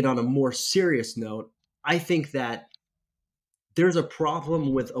secondly, and on a more serious note, I think that there's a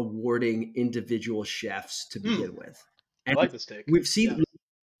problem with awarding individual chefs to Hmm. begin with. I And like this take. we've Yeah. seen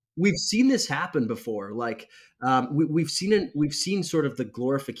we've seen this happen before. Like we've seen sort of the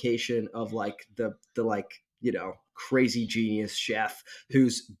glorification of like the like crazy genius chef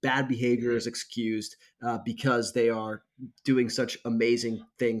whose bad behavior is excused because they are doing such amazing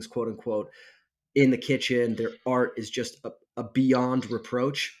things, quote unquote, in the kitchen. Their art is just a beyond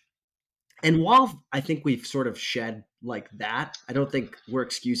reproach. And while I think we've sort of shed like that, I don't think we're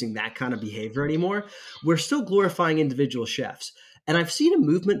excusing that kind of behavior anymore. We're still glorifying individual chefs. And I've seen a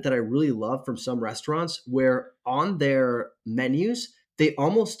movement that I really love from some restaurants where on their menus, they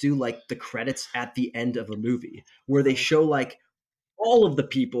almost do like the credits at the end of a movie, where they Mhm. show like all of the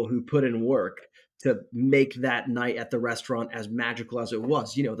people who put in work to make that night at the restaurant as magical as it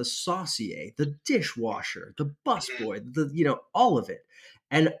was. The saucier, the dishwasher, the busboy, all of it.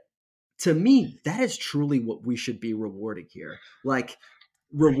 And to me, that is truly what we should be rewarding here. Like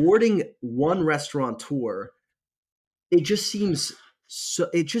rewarding one restaurateur, it just seems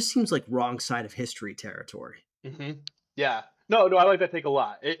like wrong side of history territory. Hmm. Yeah. No, no, I like that take a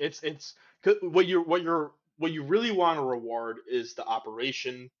lot. It's 'cause what you really want to reward is the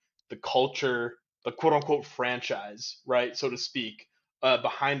operation, the culture, the quote unquote franchise, right, so to speak,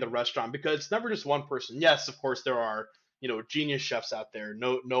 behind the restaurant, because it's never just one person. Yes, of course there are genius chefs out there.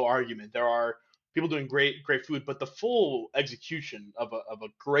 No argument. There are people doing great food, but the full execution of a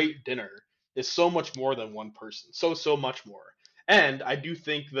great dinner is so much more than one person. So much more. And I do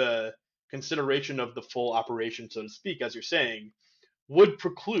think the consideration of the full operation, so to speak, as you're saying, would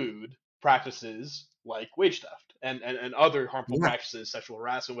preclude practices like wage theft and other harmful Yeah, practices, sexual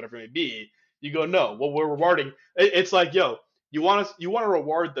harassment, whatever it may be. You go, no, well, we're rewarding. It's like, yo, you want to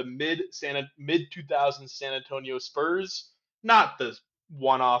reward the mid 2000s San Antonio Spurs, not the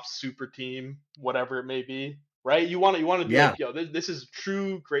one-off super team, whatever it may be, right? You want to be yeah, like, yo, this is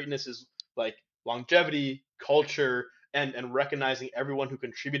true greatness is like longevity, culture, and recognizing everyone who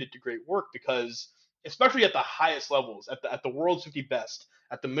contributed to great work, because especially at the highest levels, at the world's 50 best,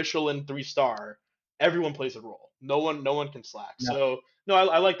 at the Michelin 3 star, everyone plays a role. No one can slack. yeah. So no,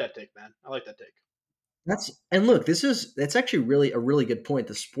 I like that take, man. I like that take. And look, that's actually really a really good point,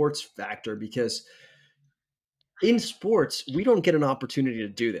 the sports factor, because in sports, we don't get an opportunity to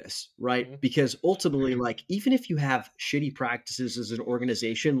do this, right? Hmm. Because ultimately, like, even if you have shitty practices as an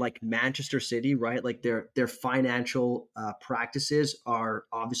organization, like Manchester City, right? Like their financial practices are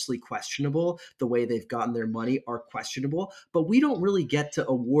obviously questionable. The way they've gotten their money are questionable. But we don't really get to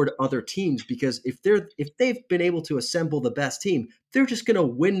award other teams because if they've been able to assemble the best team, they're just going to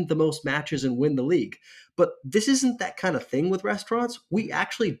win the most matches and win the league. But this isn't that kind of thing with restaurants. We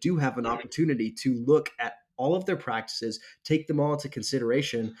actually do have an opportunity to look at all of their practices, take them all into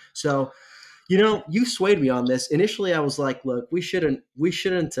consideration. So, you swayed me on this. Initially, I was like, look, we shouldn't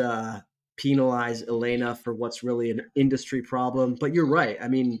penalize Elena for what's really an industry problem. But you're right. I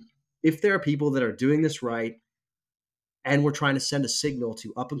mean, if there are people that are doing this right, and we're trying to send a signal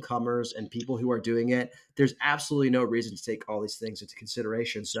to up and comers and people who are doing it, there's absolutely no reason to take all these things into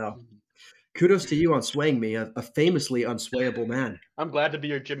consideration. So, kudos to you on swaying me, a famously unswayable man. I'm glad to be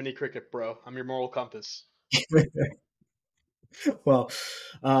your Jiminy Cricket, bro. I'm your moral compass. Well,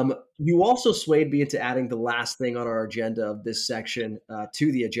 you also swayed me into adding the last thing on our agenda of this section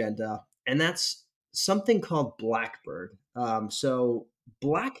to the agenda, and that's something called Blackbird. So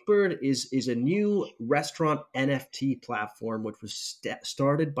Blackbird is a new restaurant NFT platform which was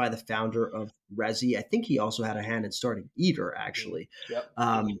started by the founder of Resi. I think he also had a hand in starting Eater, Hmm. actually. Yep.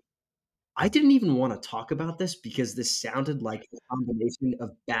 I didn't even want to talk about this because this sounded like a combination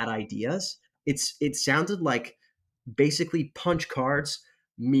of bad ideas. It sounded like basically Punch Cards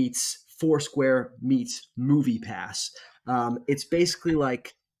meets Foursquare meets Movie Pass. It's basically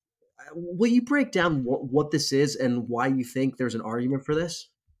like, will you break down what this is and why you think there's an argument for this?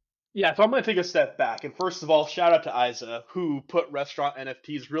 Yeah, so I'm going to take a step back. And first of all, shout out to Isa, who put restaurant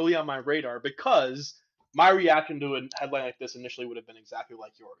NFTs really on my radar, because my reaction to a headline like this initially would have been exactly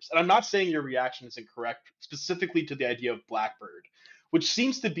like yours. And I'm not saying your reaction is incorrect, specifically to the idea of Blackbird, which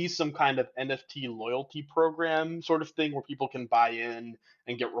seems to be some kind of NFT loyalty program sort of thing where people can buy in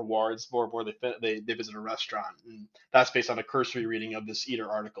and get rewards more they visit a restaurant. And that's based on a cursory reading of this Eater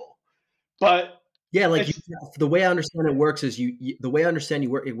article. But Yeah, like it's the way I understand it works is the way I understand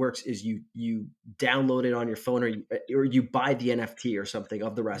it works is you download it on your phone or you buy the NFT or something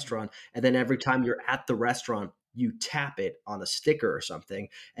of the restaurant, and then every time you're at the restaurant, you tap it on a sticker or something,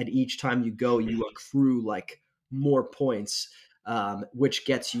 and each time you go, you accrue like more points, which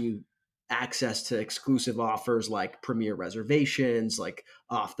gets you access to exclusive offers like premier reservations, like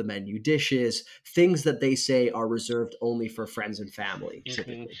off the menu dishes, things that they say are reserved only for friends and family, Hmm.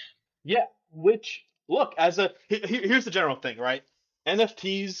 typically. Yeah, which look here's the general thing, right?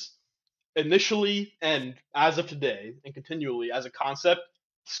 NFTs initially and as of today and continually as a concept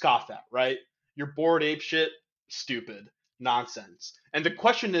scoffed at, right? You're bored ape shit, stupid, nonsense. And the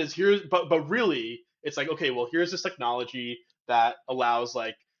question is here's but really it's like okay, well here's this technology that allows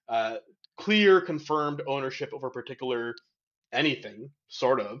like uh, clear confirmed ownership over particular anything,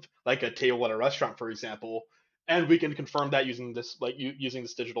 sort of like a table at a restaurant, for example, and we can confirm that using this using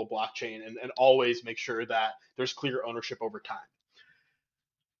this digital blockchain and always make sure that there's clear ownership over time.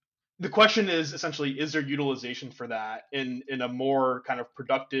 The question is essentially is there utilization for that in a more kind of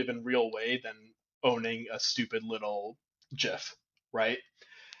productive and real way than owning a stupid little GIF, right?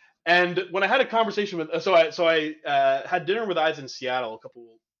 And when I had a conversation with so I had dinner with Eyes in Seattle a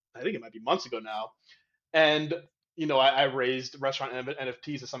couple, I think it might be months ago now, and I raised restaurant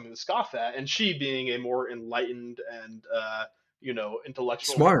NFTs as something to scoff at, and she, being a more enlightened and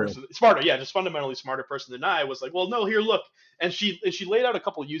intellectual Smarter. person, smarter, yeah, just fundamentally smarter person than I, was like, well, no, here, look, and she laid out a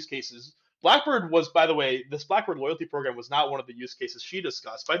couple of use cases. Blackbird was, by the way, this Blackbird loyalty program was not one of the use cases she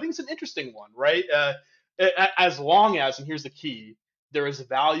discussed, but I think it's an interesting one, right? As long as, and here's the key, there is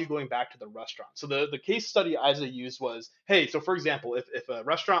value going back to the restaurant. So the case study Isa used was, hey, so for example, if a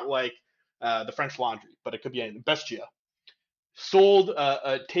restaurant like the French Laundry, but it could be anything, Bestia, sold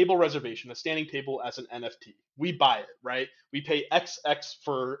a table reservation, a standing table as an NFT. We buy it, right? We pay XX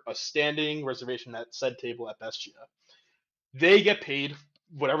for a standing reservation at said table at Bestia. They get paid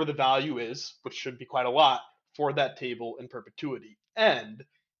whatever the value is, which should be quite a lot, for that table in perpetuity. And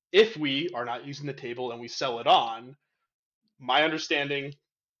if we are not using the table and we sell it on, my understanding,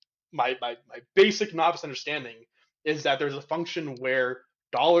 my basic novice understanding is that there's a function where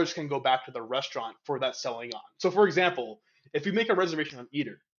dollars can go back to the restaurant for that selling on. So, for example, if you make a reservation on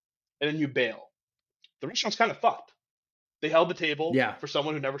Eater and then you bail, the restaurant's kind of fucked. They held the table Yeah. for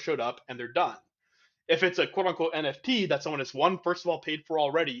someone who never showed up and they're done. If it's a quote unquote NFT that someone has one, first of all, paid for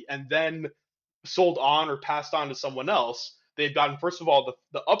already and then sold on or passed on to someone else, they've gotten, first of all,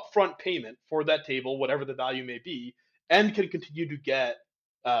 the upfront payment for that table, whatever the value may be, and can continue to get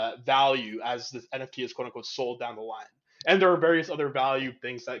value as the NFT is quote unquote sold down the line. And there are various other value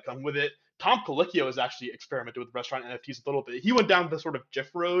things that come with it. Tom Colicchio has actually experimented with restaurant NFTs a little bit. He went down the sort of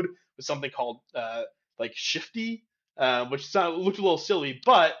GIF road with something called like Shifty, which looked a little silly.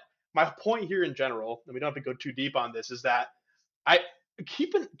 But my point here in general, and we don't have to go too deep on this, is that I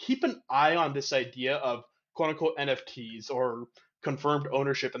keep an eye on this idea of quote unquote NFTs or confirmed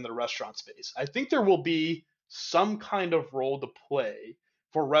ownership in the restaurant space. I think there will be some kind of role to play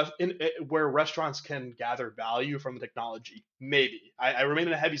for where restaurants can gather value from the technology. Maybe I remain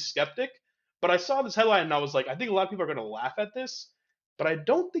a heavy skeptic, but I saw this headline and I was like, I think a lot of people are going to laugh at this, but I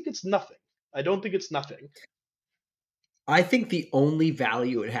don't think it's nothing. I don't think it's nothing. I think the only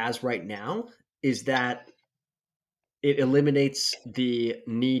value it has right now is that it eliminates the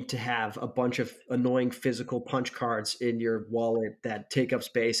need to have a bunch of annoying physical punch cards in your wallet that take up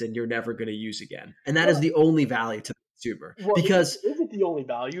space and you're never going to use again. And that is Well, the only value to the consumer. Well, Because it isn't the only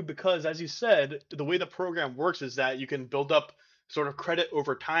value because, as you said, the way the program works is that you can build up sort of credit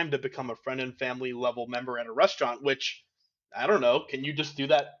over time to become a friend and family level member at a restaurant, which I don't know. Can you just do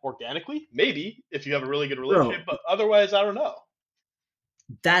that organically? Maybe if you have a really good relationship, bro, but otherwise, I don't know.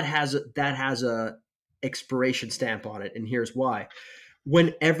 that has a expiration stamp on it, and here's why.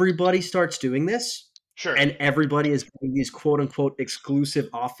 When everybody starts doing this Sure. and everybody is getting these quote unquote exclusive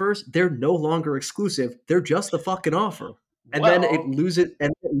offers, they're no longer exclusive. They're just the fucking offer. And then Well, it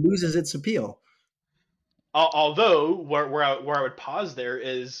loses its appeal. although where I would pause there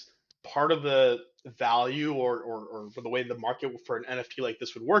is part of the value or the way the market for an NFT like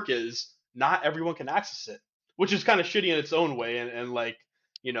this would work is not everyone can access it, which is kind of shitty in its own way, and like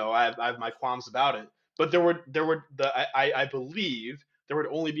I have my qualms about it. But I believe there would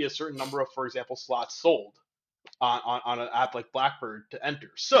only be a certain number of, for example, slots sold on an app like Blackbird to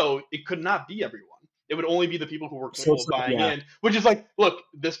enter. So it could not be everyone. It would only be the people who were So capable it's of like, buying yeah, in, which is like, look,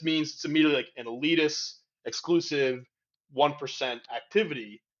 this means it's immediately like an elitist, exclusive, 1%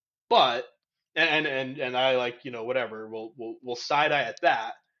 activity. But and I like whatever we'll side eye at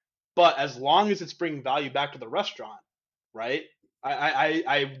that. But as long as it's bringing value back to the restaurant, right?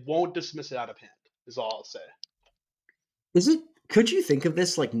 I won't dismiss it out of hand. Is all I'll say. is it? Could you think of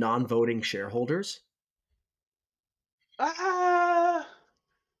this like non-voting shareholders? Ah.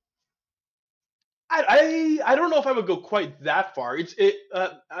 I don't know if I would go quite that far. It's it.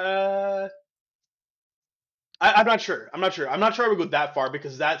 I'm not sure. I'm not sure. I'm not sure I would go that far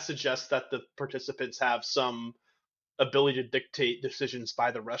because that suggests that the participants have some ability to dictate decisions by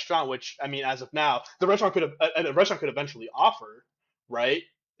the restaurant. Which I mean, as of now, the restaurant could eventually offer, right?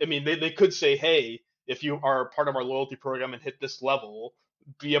 I mean, they could say, hey, if you are part of our loyalty program and hit this level,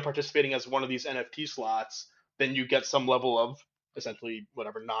 via participating as one of these NFT slots, then you get some level of essentially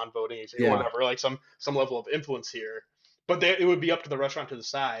whatever non-voting or Yeah. whatever, like some level of influence here. But it would be up to the restaurant to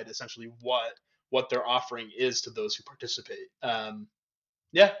decide essentially what their offering is to those who participate.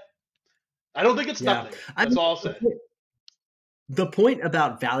 Yeah, I don't think it's Yeah. nothing. I That's mean, all I'll say. the point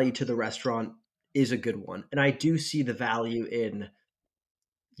about value to the restaurant is a good one. And I do see the value in,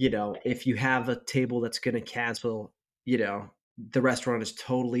 if you have a table that's going to cancel, the restaurant is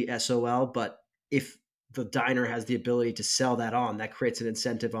totally SOL. But if the diner has the ability to sell that on, that creates an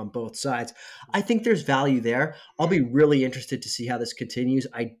incentive on both sides. I think there's value there. I'll be really interested to see how this continues.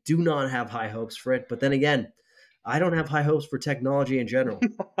 I do not have high hopes for it. But then again, I don't have high hopes for technology in general.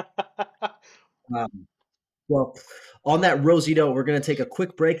 Um, well, on that rosy note, we're going to take a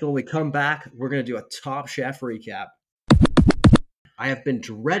quick break. And when we come back, we're going to do a Top Chef recap. I have been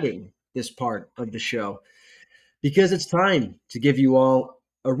dreading this part of the show because it's time to give you all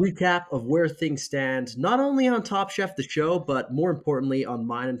a recap of where things stand, not only on Top Chef the show, but more importantly on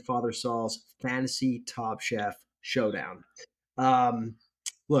mine and Father Sal's Fantasy Top Chef Showdown. Um,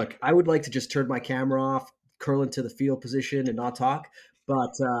 Look, I would like to just turn my camera off, curl into the field position, and not talk,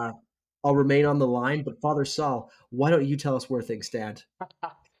 but I'll remain on the line. But Father Sal, why don't you tell us where things stand?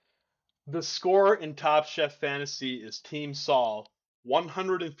 The score in Top Chef Fantasy is Team Saul,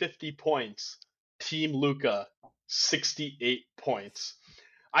 150 points. Team Luca, 68 points.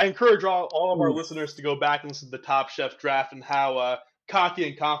 I encourage all of our Oof. listeners to go back and listen to the Top Chef draft and how cocky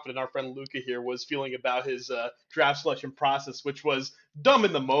and confident our friend Luca here was feeling about his draft selection process, which was dumb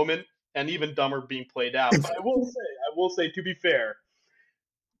in the moment and even dumber being played out. But I will say, to be fair,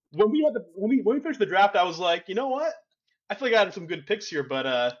 when we finished the draft, I was like, you know what? I feel like I had some good picks here, but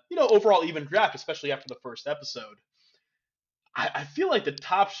overall even draft, especially after the first episode. I feel like the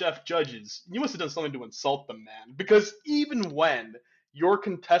Top Chef judges, you must have done something to insult them, man. Because even when your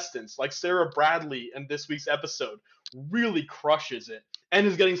contestants, like Sarah Bradley in this week's episode, really crushes it and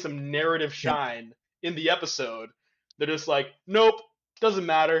is getting some narrative Yeah. shine in the episode, they're just like, nope, doesn't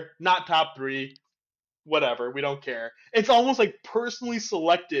matter, not top three, whatever, we don't care. It's almost like personally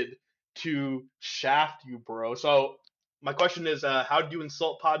selected to shaft you, bro. So my question is, how do you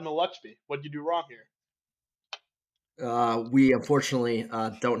insult Padma Lakshmi? What did you do wrong here? We unfortunately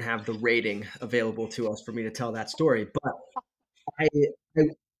don't have the rating available to us for me to tell that story, but I, I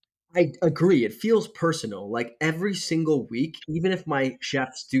I agree. It feels personal. Like every single week, even if my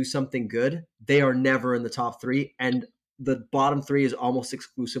chefs do something good, they are never in the top three, and the bottom three is almost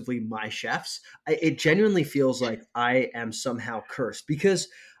exclusively my chefs. It genuinely feels like I am somehow cursed because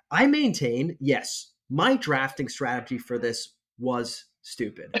I maintain, yes, my drafting strategy for this was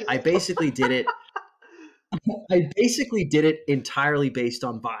stupid. I basically did it entirely based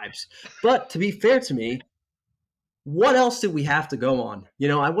on vibes. But to be fair to me, what else did we have to go on?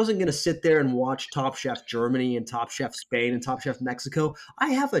 I wasn't going to sit there and watch Top Chef Germany and Top Chef Spain and Top Chef Mexico. I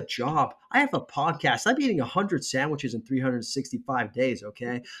have a job. I have a podcast. I'm eating 100 sandwiches in 365 days,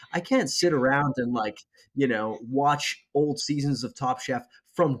 okay? I can't sit around and watch old seasons of Top Chef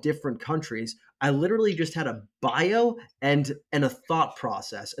from different countries. I literally just had a bio and a thought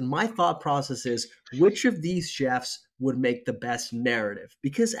process. And my thought process is which of these chefs would make the best narrative,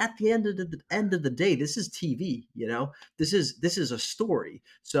 because at the end of the day, this is TV. This is a story.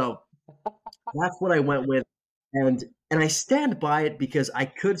 So that's what I went with, and I stand by it because I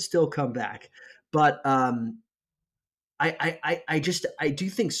could still come back. But I do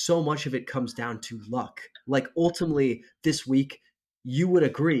think so much of it comes down to luck. Like ultimately this week, you would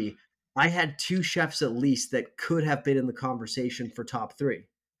agree, I had two chefs at least that could have been in the conversation for top three.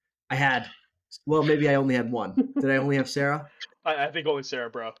 I had, well, maybe I only had one. Did I only have Sarah? I think only Sarah,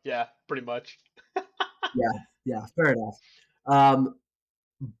 bro. Yeah, pretty much. Yeah, yeah, fair enough. Um,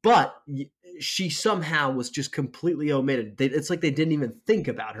 but she somehow was just completely omitted. It's like they didn't even think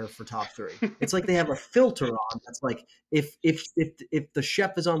about her for top three. It's like they have a filter on that's like if the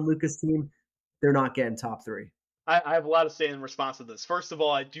chef is on Luca's team, they're not getting top three. I have a lot to say in response to this. First of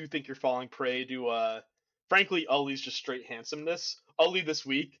all, I do think you're falling prey to, frankly, Uli's just straight handsomeness. Uli this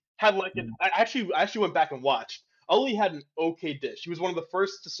week had like an. I actually went back and watched. Uli had an okay dish. He was one of the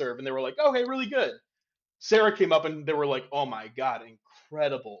first to serve, and they were like, "Okay, really good." Sarah came up, and they were like, "Oh my god,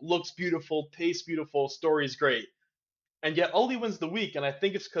 incredible! Looks beautiful, tastes beautiful, story's great." And yet Uli wins the week, and I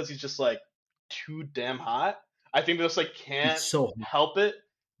think it's because he's just like too damn hot. I think they just like He's can't so help it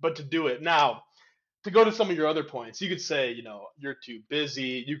but to do it now. to go to some of your other points, you could say, you're too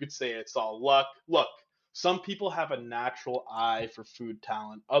busy. You could say it's all luck. Look, some people have a natural eye for food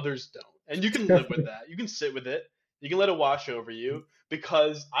talent, others don't. And you can live with that. You can sit with it. You can let it wash over you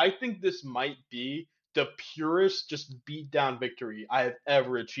because I think this might be the purest, just beat down victory I have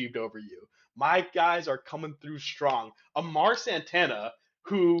ever achieved over you. My guys are coming through strong. Amar Santana,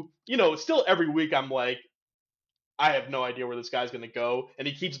 who, still every week I'm like, I have no idea where this guy's gonna go, and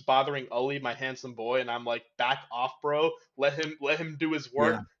he keeps bothering Ully, my handsome boy, and I'm like, back off, bro. Let him do his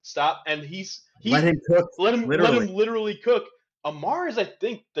work. Yeah. Stop. And he's Let him cook, let him literally. literally cook. Amar is, I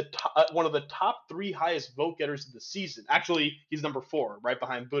think, one of the top three highest vote getters of the season. Actually, he's number four, right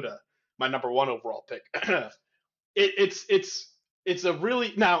behind Buddha, my number one overall pick. It's a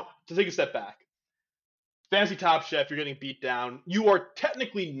really now to take a step back. Fantasy Top Chef, you're getting beat down. You are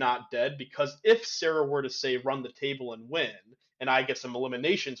technically not dead because if Sarah were to say run the table and win, and I get some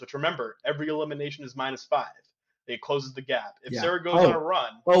eliminations, which remember, every elimination is -5. It closes the gap. If Yeah. Sarah goes on a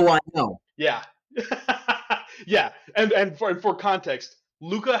run, I know. yeah. Yeah. And for context,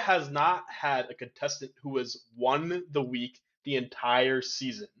 Luca has not had a contestant who has won the week the entire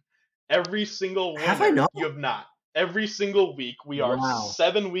season. Every single Have I winner, not? you have not. Every single week, we are Wow.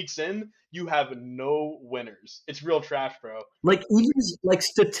 7 weeks in, you have no winners. It's real trash, bro. Like even like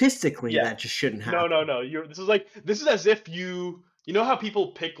statistically, Yeah. that just shouldn't No, happen. no, no. This is as if you know how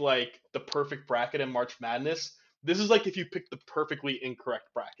people pick like the perfect bracket in March Madness? This is like if you pick the perfectly incorrect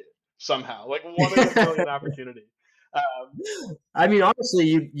bracket somehow, like one in a million opportunity. Um, I mean,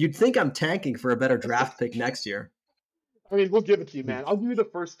 honestly, you'd think I'm tanking for a better draft pick next year. I mean, we'll give it to you, man. I'll give you the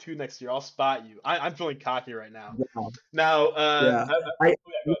first two next year. I'll spot you. I'm feeling cocky right now. Wow. Now, Yeah. I,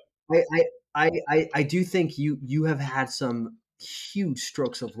 oh, yeah, go ahead. I do think you have had some huge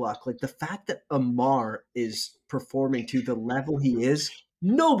strokes of luck. Like the fact that Amar is performing to the level he is,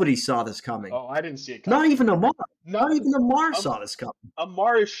 nobody saw this coming. Oh, I didn't see it Not coming. even Amar. Not Not even Amar um, saw this coming.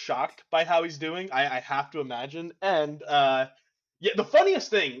 Amar is shocked by how he's doing. I have to imagine. And yeah, the funniest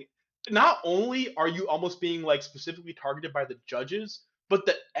thing, not only are you almost being like specifically targeted by the judges, but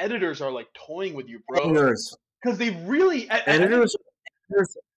the editors are like toying with you, bro. Editors, Because they really, I think editors,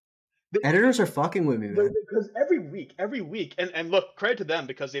 editors, editors are fucking with me, man. because every week, and look, credit to them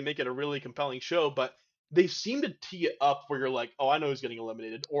because they make it a really compelling show, but they seem to tee it up where you're like, oh, I know who's getting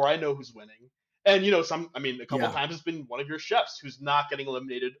eliminated, or I know who's winning. And I mean, a couple Yeah, times it's been one of your chefs who's not getting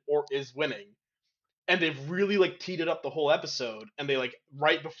eliminated or is winning. And they've really like teed it up the whole episode, and they like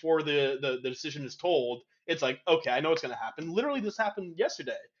right before the decision is told, it's like, okay, I know what's gonna happen. Literally, this happened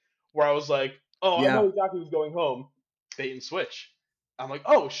yesterday, where I was like, oh, I know yeah. exactly who's going home. Bait and switch. I'm like,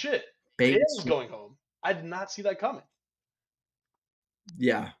 oh shit, Bait and Dale's switch. going home. I did not see that coming.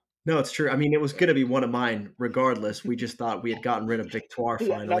 Yeah. No, it's true. I mean, it was going to be one of mine regardless. We just thought we had gotten rid of Victoire Yeah,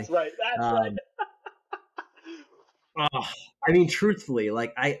 that's finally. right. That's right. Um, ugh, I mean, truthfully,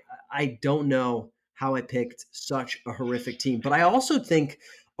 like I don't know how I picked such a horrific team, but I also think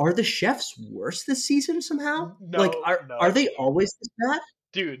are the chefs worse this season somehow? Like No, are no. they always this bad?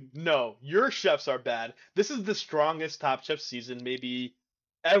 Dude, no, your chefs are bad. This is the strongest Top Chef season maybe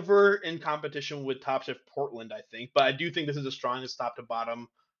ever in competition with Top Chef Portland, I think. But I do think this is the strongest top to bottom,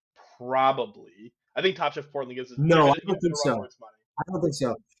 probably. I think Top Chef Portland gives it No, I don't gives it think a run so. for its money. I don't think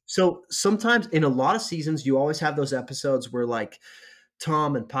so. So sometimes in a lot of seasons, you always have those episodes where like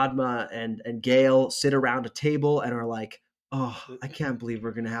Tom and Padma and Gail sit around a table and are like, "Oh, I can't believe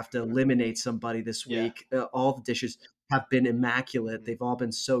we're going to have to eliminate somebody this Yeah. week. All the dishes have been immaculate. Mhm. They've all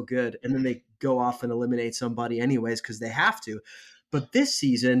been so good." And then they go off and eliminate somebody anyways because they have to. But this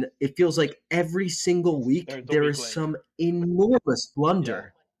season, it feels like every single week There's the there weak is link. some enormous Yeah.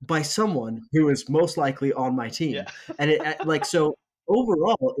 blunder by someone who is most likely on my Yeah. team. And like so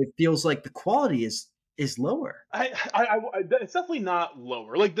overall, it feels like the quality is lower. It's definitely not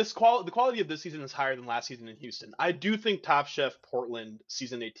lower. Like the quality of this season is higher than last season in Houston. I do think Top Chef Portland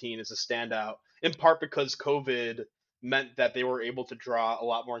season 18 is a standout, in part because COVID meant that they were able to draw a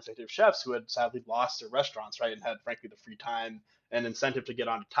lot more executive chefs who had sadly lost their restaurants, right, and had frankly the free time and incentive to get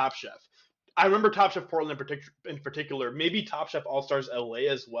onto Top Chef. I remember Top Chef Portland in particular, maybe Top Chef All Stars LA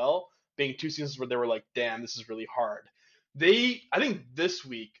as well, being two seasons where they were like, damn, this is really hard. I think this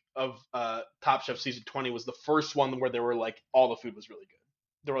week of Top Chef season 20 was the first one where they were like, all the food was really good.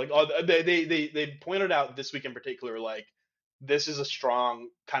 They were like, oh, they pointed out this week in particular, like, this is a strong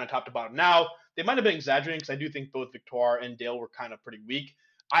kind of top to bottom. Now, they might have been exaggerating because I do think both Victoire and Dale were kind of pretty weak.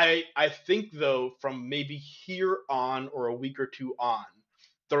 I think though, from maybe here on or a week or two on,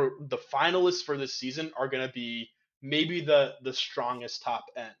 the finalists for this season are going to be maybe the strongest top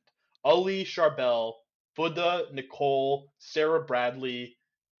end. Ali Charbel, Buddha, Nicole, Sarah Bradley.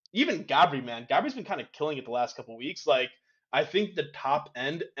 even Gabri, man, Gabri's been kind of killing it the last couple weeks. Like, I think the top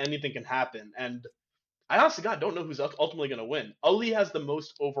end, anything can happen. And I honestly, God, don't know who's ultimately going to win. Ali has the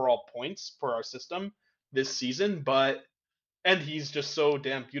most overall points for our system this season, but and he's just so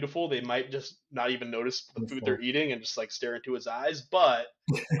damn beautiful. They might just not even notice the food they're eating and just like stare into his eyes. But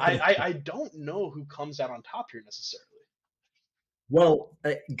I don't know who comes out on top here necessarily. Well,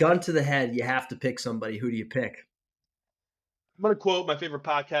 gun to the head, you have to pick somebody. Who do you pick? I'm gonna quote my favorite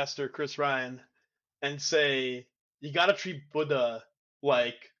podcaster, Chris Ryan, and say you got to treat Buddha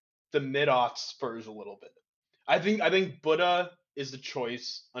like the mid-aughts Spurs a little bit. I think Buddha is the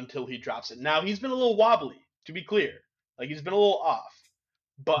choice until he drops it. Now he's been a little wobbly, to be clear. Like he's been a little off.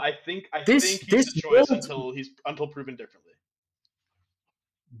 But I think he's the This choice until proven differently.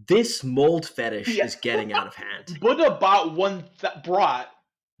 this mold fetish Yeah. is getting out of hand. Buddha brought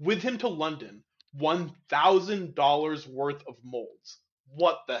with him to London $1,000 worth of molds.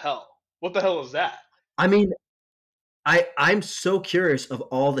 What the hell? What the hell is that? I mean, I'm so curious of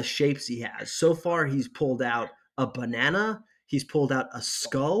all the shapes he has. So far, he's pulled out a banana. He's pulled out a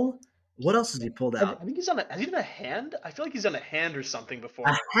skull. What else has he pulled I, out? I think he's on a. Has he done a hand? I feel like he's done a hand or something A before.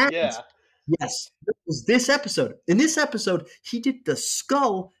 hand. Yeah, Yes, it was this episode. In this episode, he did the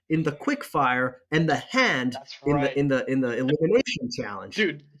skull in the quickfire and the hand that's in right, the elimination challenge.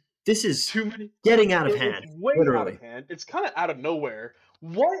 dude. This is Too many. getting out of It's hand, way out of literally. hand. It's kind of out of nowhere.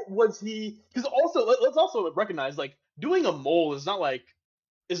 What was he? Because also, let's also recognize like doing a mole is not like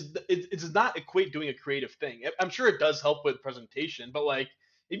it does not equate doing a creative thing. I'm sure it does help with presentation, but like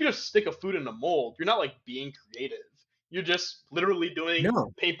if you just stick a food in a mold, you're not like being creative. You're just literally doing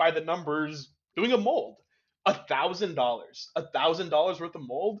No, paint by the numbers, doing a mold. $1,000 worth of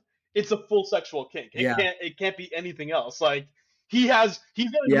mold. It's a full sexual kink. It yeah, can't be anything else. Like he's gonna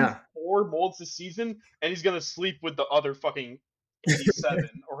use yeah. 4 molds this season, and he's gonna sleep with the other fucking 87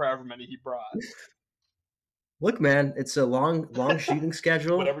 or however many he brought. Look, man, it's a long shooting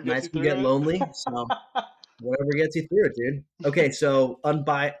schedule. Whatever gets you Nights can through get it. lonely, so whatever gets you through it, dude. Okay, so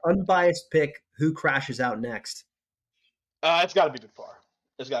unbiased pick. Who crashes out next? It's got to be Big Far.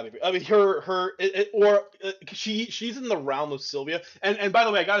 It's got to be. I mean, she's in the realm of Sylvia. And by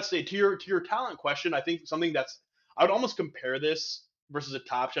the way, I gotta say to your talent question, I think something that's I would almost compare this versus a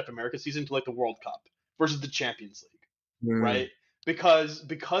Top Chef America season to like the World Cup versus the Champions League, Mm, right? Because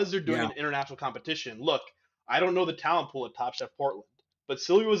they're doing yeah, an international competition. Look, I don't know the talent pool at Top Chef Portland, but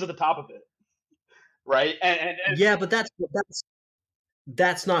Sylvia was at the top of it, right? And yeah, but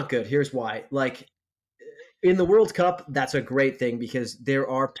that's not good. Here's why. Like in the World Cup, that's a great thing because there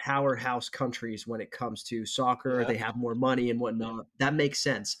are powerhouse countries when it comes to soccer. yeah, They have more money and whatnot. That makes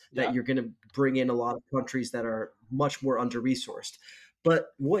sense that yeah. you're going to bring in a lot of countries that are much more under resourced. But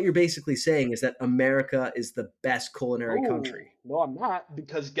what you're basically saying is that America is the best culinary Oh, country. no, I'm not.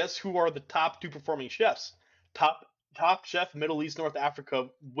 Because guess who are the top 2 performing chefs? Top top chef Middle East North Africa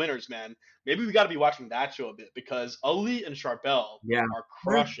winners, man. Maybe we got to be watching that show a bit because Ali and Charbel Yeah. are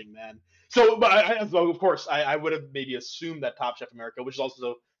crushing, man. So, but so of course, I would have maybe assumed that Top Chef America, which is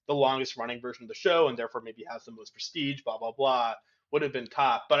also the longest running version of the show and therefore maybe has the most prestige, blah blah blah, would have been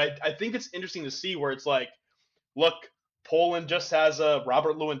top. But I think it's interesting to see where it's like look, Poland just has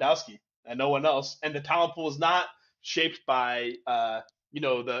Robert Lewandowski and no one else, and the talent pool is not shaped by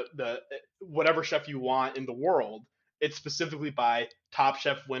the whatever chef you want in the world. It's specifically by top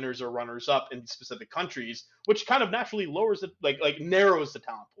chef winners or runners up in specific countries, which kind of naturally lowers it, like narrows the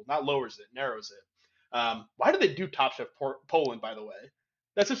talent pool, not lowers it, narrows it. Why do they do Top Chef Poland, by the way?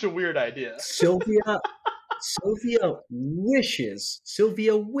 That's such a weird idea. Sylvia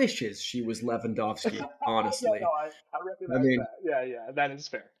Sylvia wishes she was Lewandowski, Yeah, honestly. no, I I recognize mean, that. Yeah, yeah, that is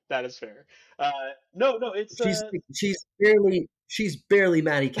fair. That is fair. Uh, no, it's she's barely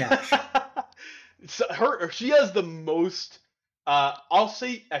Matty Cash. she has the most I'll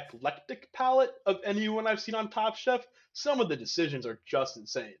say eclectic palette of anyone I've seen on Top Chef. Some of the decisions are just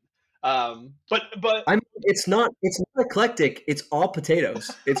insane. But I mean, it's not eclectic. It's all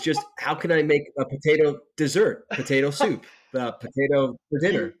potatoes. It's just how can I make a potato dessert, potato soup, potato for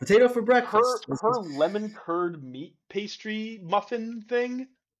dinner, dude, potato for her breakfast. This her is lemon curd meat pastry muffin thing.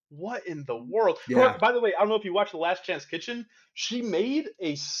 What in the world? yeah, By the way, I don't know if you watched The Last Chance Kitchen. She made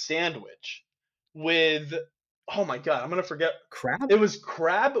a sandwich with oh my god, I'm gonna forget. crab. It was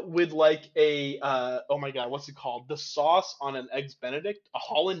crab with like a oh my god, what's it called? The sauce on an eggs Benedict, a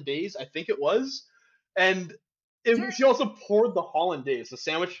hollandaise, I think it was, and she also poured the hollandaise, the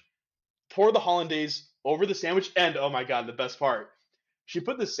sandwich, poured the hollandaise over the sandwich, and oh my god, the best part, she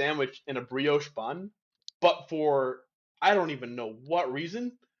put the sandwich in a brioche bun, but for I don't even know what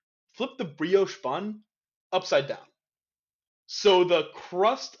reason, flipped the brioche bun upside down. So the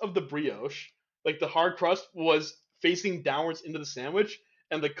crust of the brioche, like the hard crust, was facing downwards into the sandwich,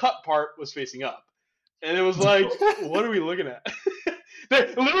 and the cut part was facing up. And it was like, what are we looking at?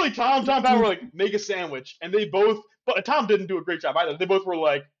 They literally Tom and Pat were like, make a sandwich, and they both. But Tom didn't do a great job either. They both were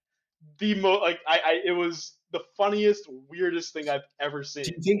like the most like it was the funniest, weirdest thing I've ever Do seen.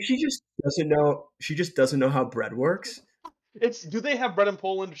 you think she just doesn't know? She just doesn't know how bread works. It's do they have bread in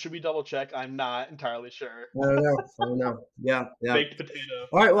Poland? Should we double check? I'm not entirely sure. I don't know. Yeah. Baked potato.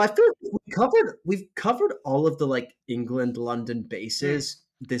 All right. Well, I feel like we've covered all of the like England London bases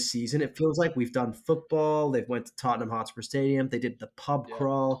this season. It feels like we've done football. They've went to Tottenham Hotspur Stadium. They did the pub Yeah.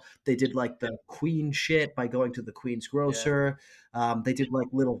 crawl. They did like the Queen shit by going to the Queen's grocer. They did like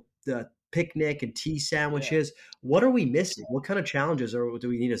little picnic and tea sandwiches. What are we missing? What kind of challenges do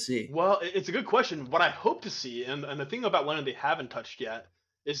we need to see? Well, it's a good question. What I hope to see, and the thing about London they haven't touched yet,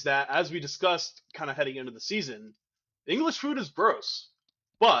 is that as we discussed kind of heading into the season, English food is gross.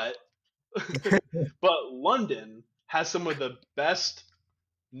 But but London has some of the best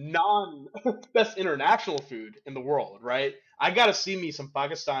non best international food in the world, right? I gotta see me some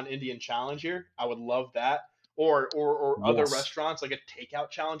Pakistan Indian challenge here. I would love that. Or other Yes. restaurants, like a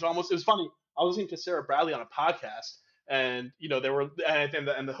takeout challenge almost. It was funny. I was listening to Sarah Bradley on a podcast, and they were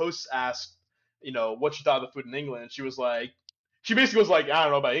and the hosts asked, what she thought of the food in England. And she basically was like, I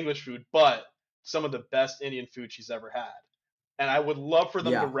don't know about English food, but some of the best Indian food she's ever had. And I would love for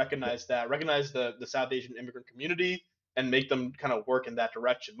them to Yeah. recognize the South Asian immigrant community and make them kind of work in that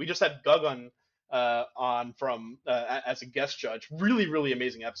direction. We just had Gugun on from as a guest judge. Really, really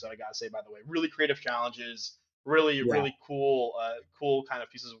amazing episode, I gotta say, by the way. Really creative challenges, really, Yeah. really cool kind of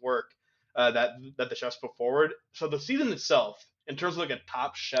pieces of work that the chefs put forward. So the season itself, in terms of like a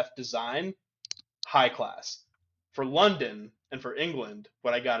top chef design, high class. For London and for England,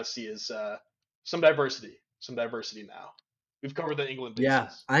 what I gotta see is some diversity. Some diversity now. We've covered the England bases. Yeah.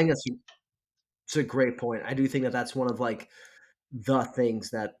 I think it's a great point. I do think that that's one of like the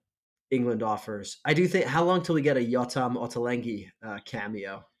things that England offers. I do think. How long till we get a Yotam Ottolenghi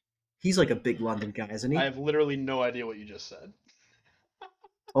cameo? He's like a big London guy, isn't he? I have literally no idea what you just said.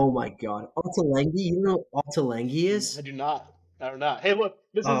 Oh my god, Ottolenghi! You know what Ottolenghi is? I do not. I do not. Hey, look,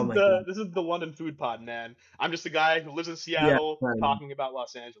 this Oh is my God. this is the London Food Pod, man. I'm just a guy who lives in Seattle I know. talking about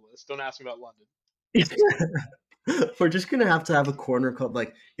Los Angeles. Don't ask me about London. We're just gonna have to have a corner called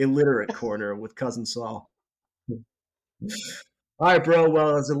like Illiterate Corner with Cousin Saul. All right, bro.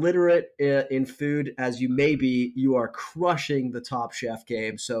 Well, as illiterate in food as you may be, you are crushing the Top Chef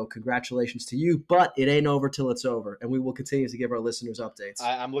game. So congratulations to you. But it ain't over till it's over, and we will continue to give our listeners updates.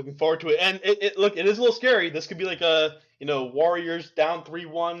 I'm looking forward to it. And look, it is a little scary. This could be like a Warriors down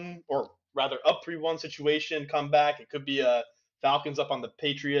 3-1, or rather up 3-1 situation, come back. It could be a Falcons up on the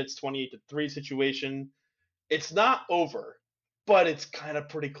Patriots 28-3 situation. It's not over, but it's kind of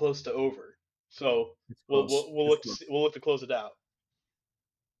pretty close to over. So we'll look to close it out.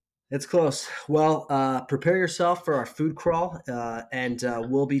 It's close. Well, prepare yourself for our food crawl, and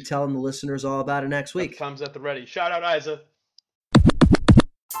we'll be telling the listeners all about it next week. Time's at the ready. Shout out Isa.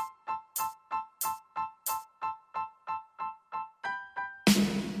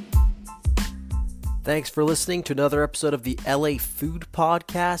 Thanks for listening to another episode of the LA Food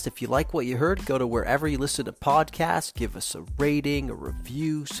Podcast. If you like what you heard, go to wherever you listen to podcasts, give us a rating, a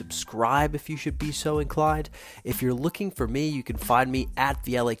review, subscribe if you should be so inclined. If you're looking for me, you can find me at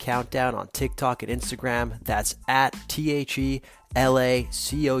the LA Countdown on TikTok and Instagram. That's at TheLACOUNTDOWN.